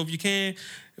 man. So if you can,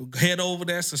 head over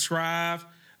there, subscribe.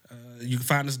 You can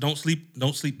find us Don't Sleep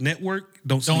Network.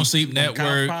 Don't Sleep on Couch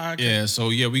Network. Podcast. Yeah, so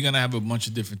yeah, we're gonna have a bunch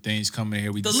of different things coming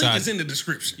here. The link is in the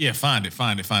description. Yeah, find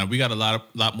it. We got a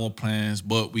lot more plans,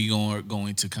 but we are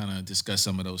going to kind of discuss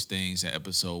some of those things in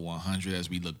episode 100 as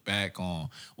we look back on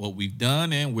what we've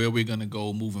done and where we're gonna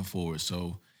go moving forward.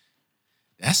 So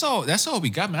that's all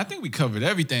we got, man. I think we covered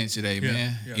everything today,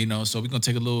 man. Yeah. So we're gonna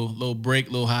take a little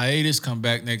break, little hiatus, come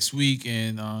back next week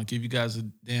and give you guys a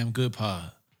damn good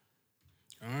pod.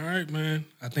 All right, man.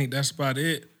 I think that's about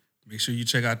it. Make sure you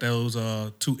check out those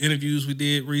 2 interviews we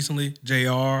did recently,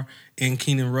 JR and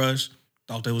Keenan Rush.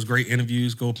 Thought they was great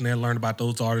interviews. Go up in there, learn about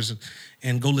those artists,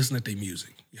 and go listen to their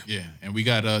music. Yeah, and we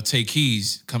got Tay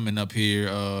Keys coming up here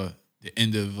the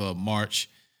end of March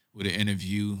with an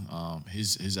interview.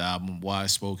 His album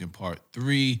Wise Spoken Part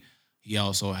 3. He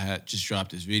also had just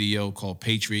dropped his video called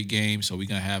Patriot Game, so we're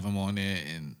gonna have him on there.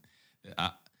 And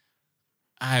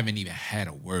I haven't even had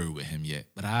a word with him yet,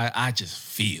 but I just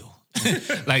feel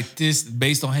like this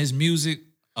based on his music.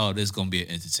 Oh, this is gonna be an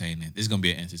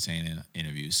entertaining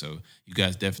interview. So you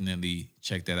guys definitely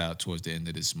check that out towards the end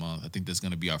of this month. I think that's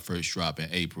gonna be our first drop in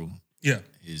April. Yeah.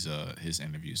 His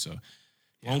interview. So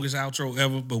Longest outro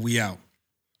ever, but we out.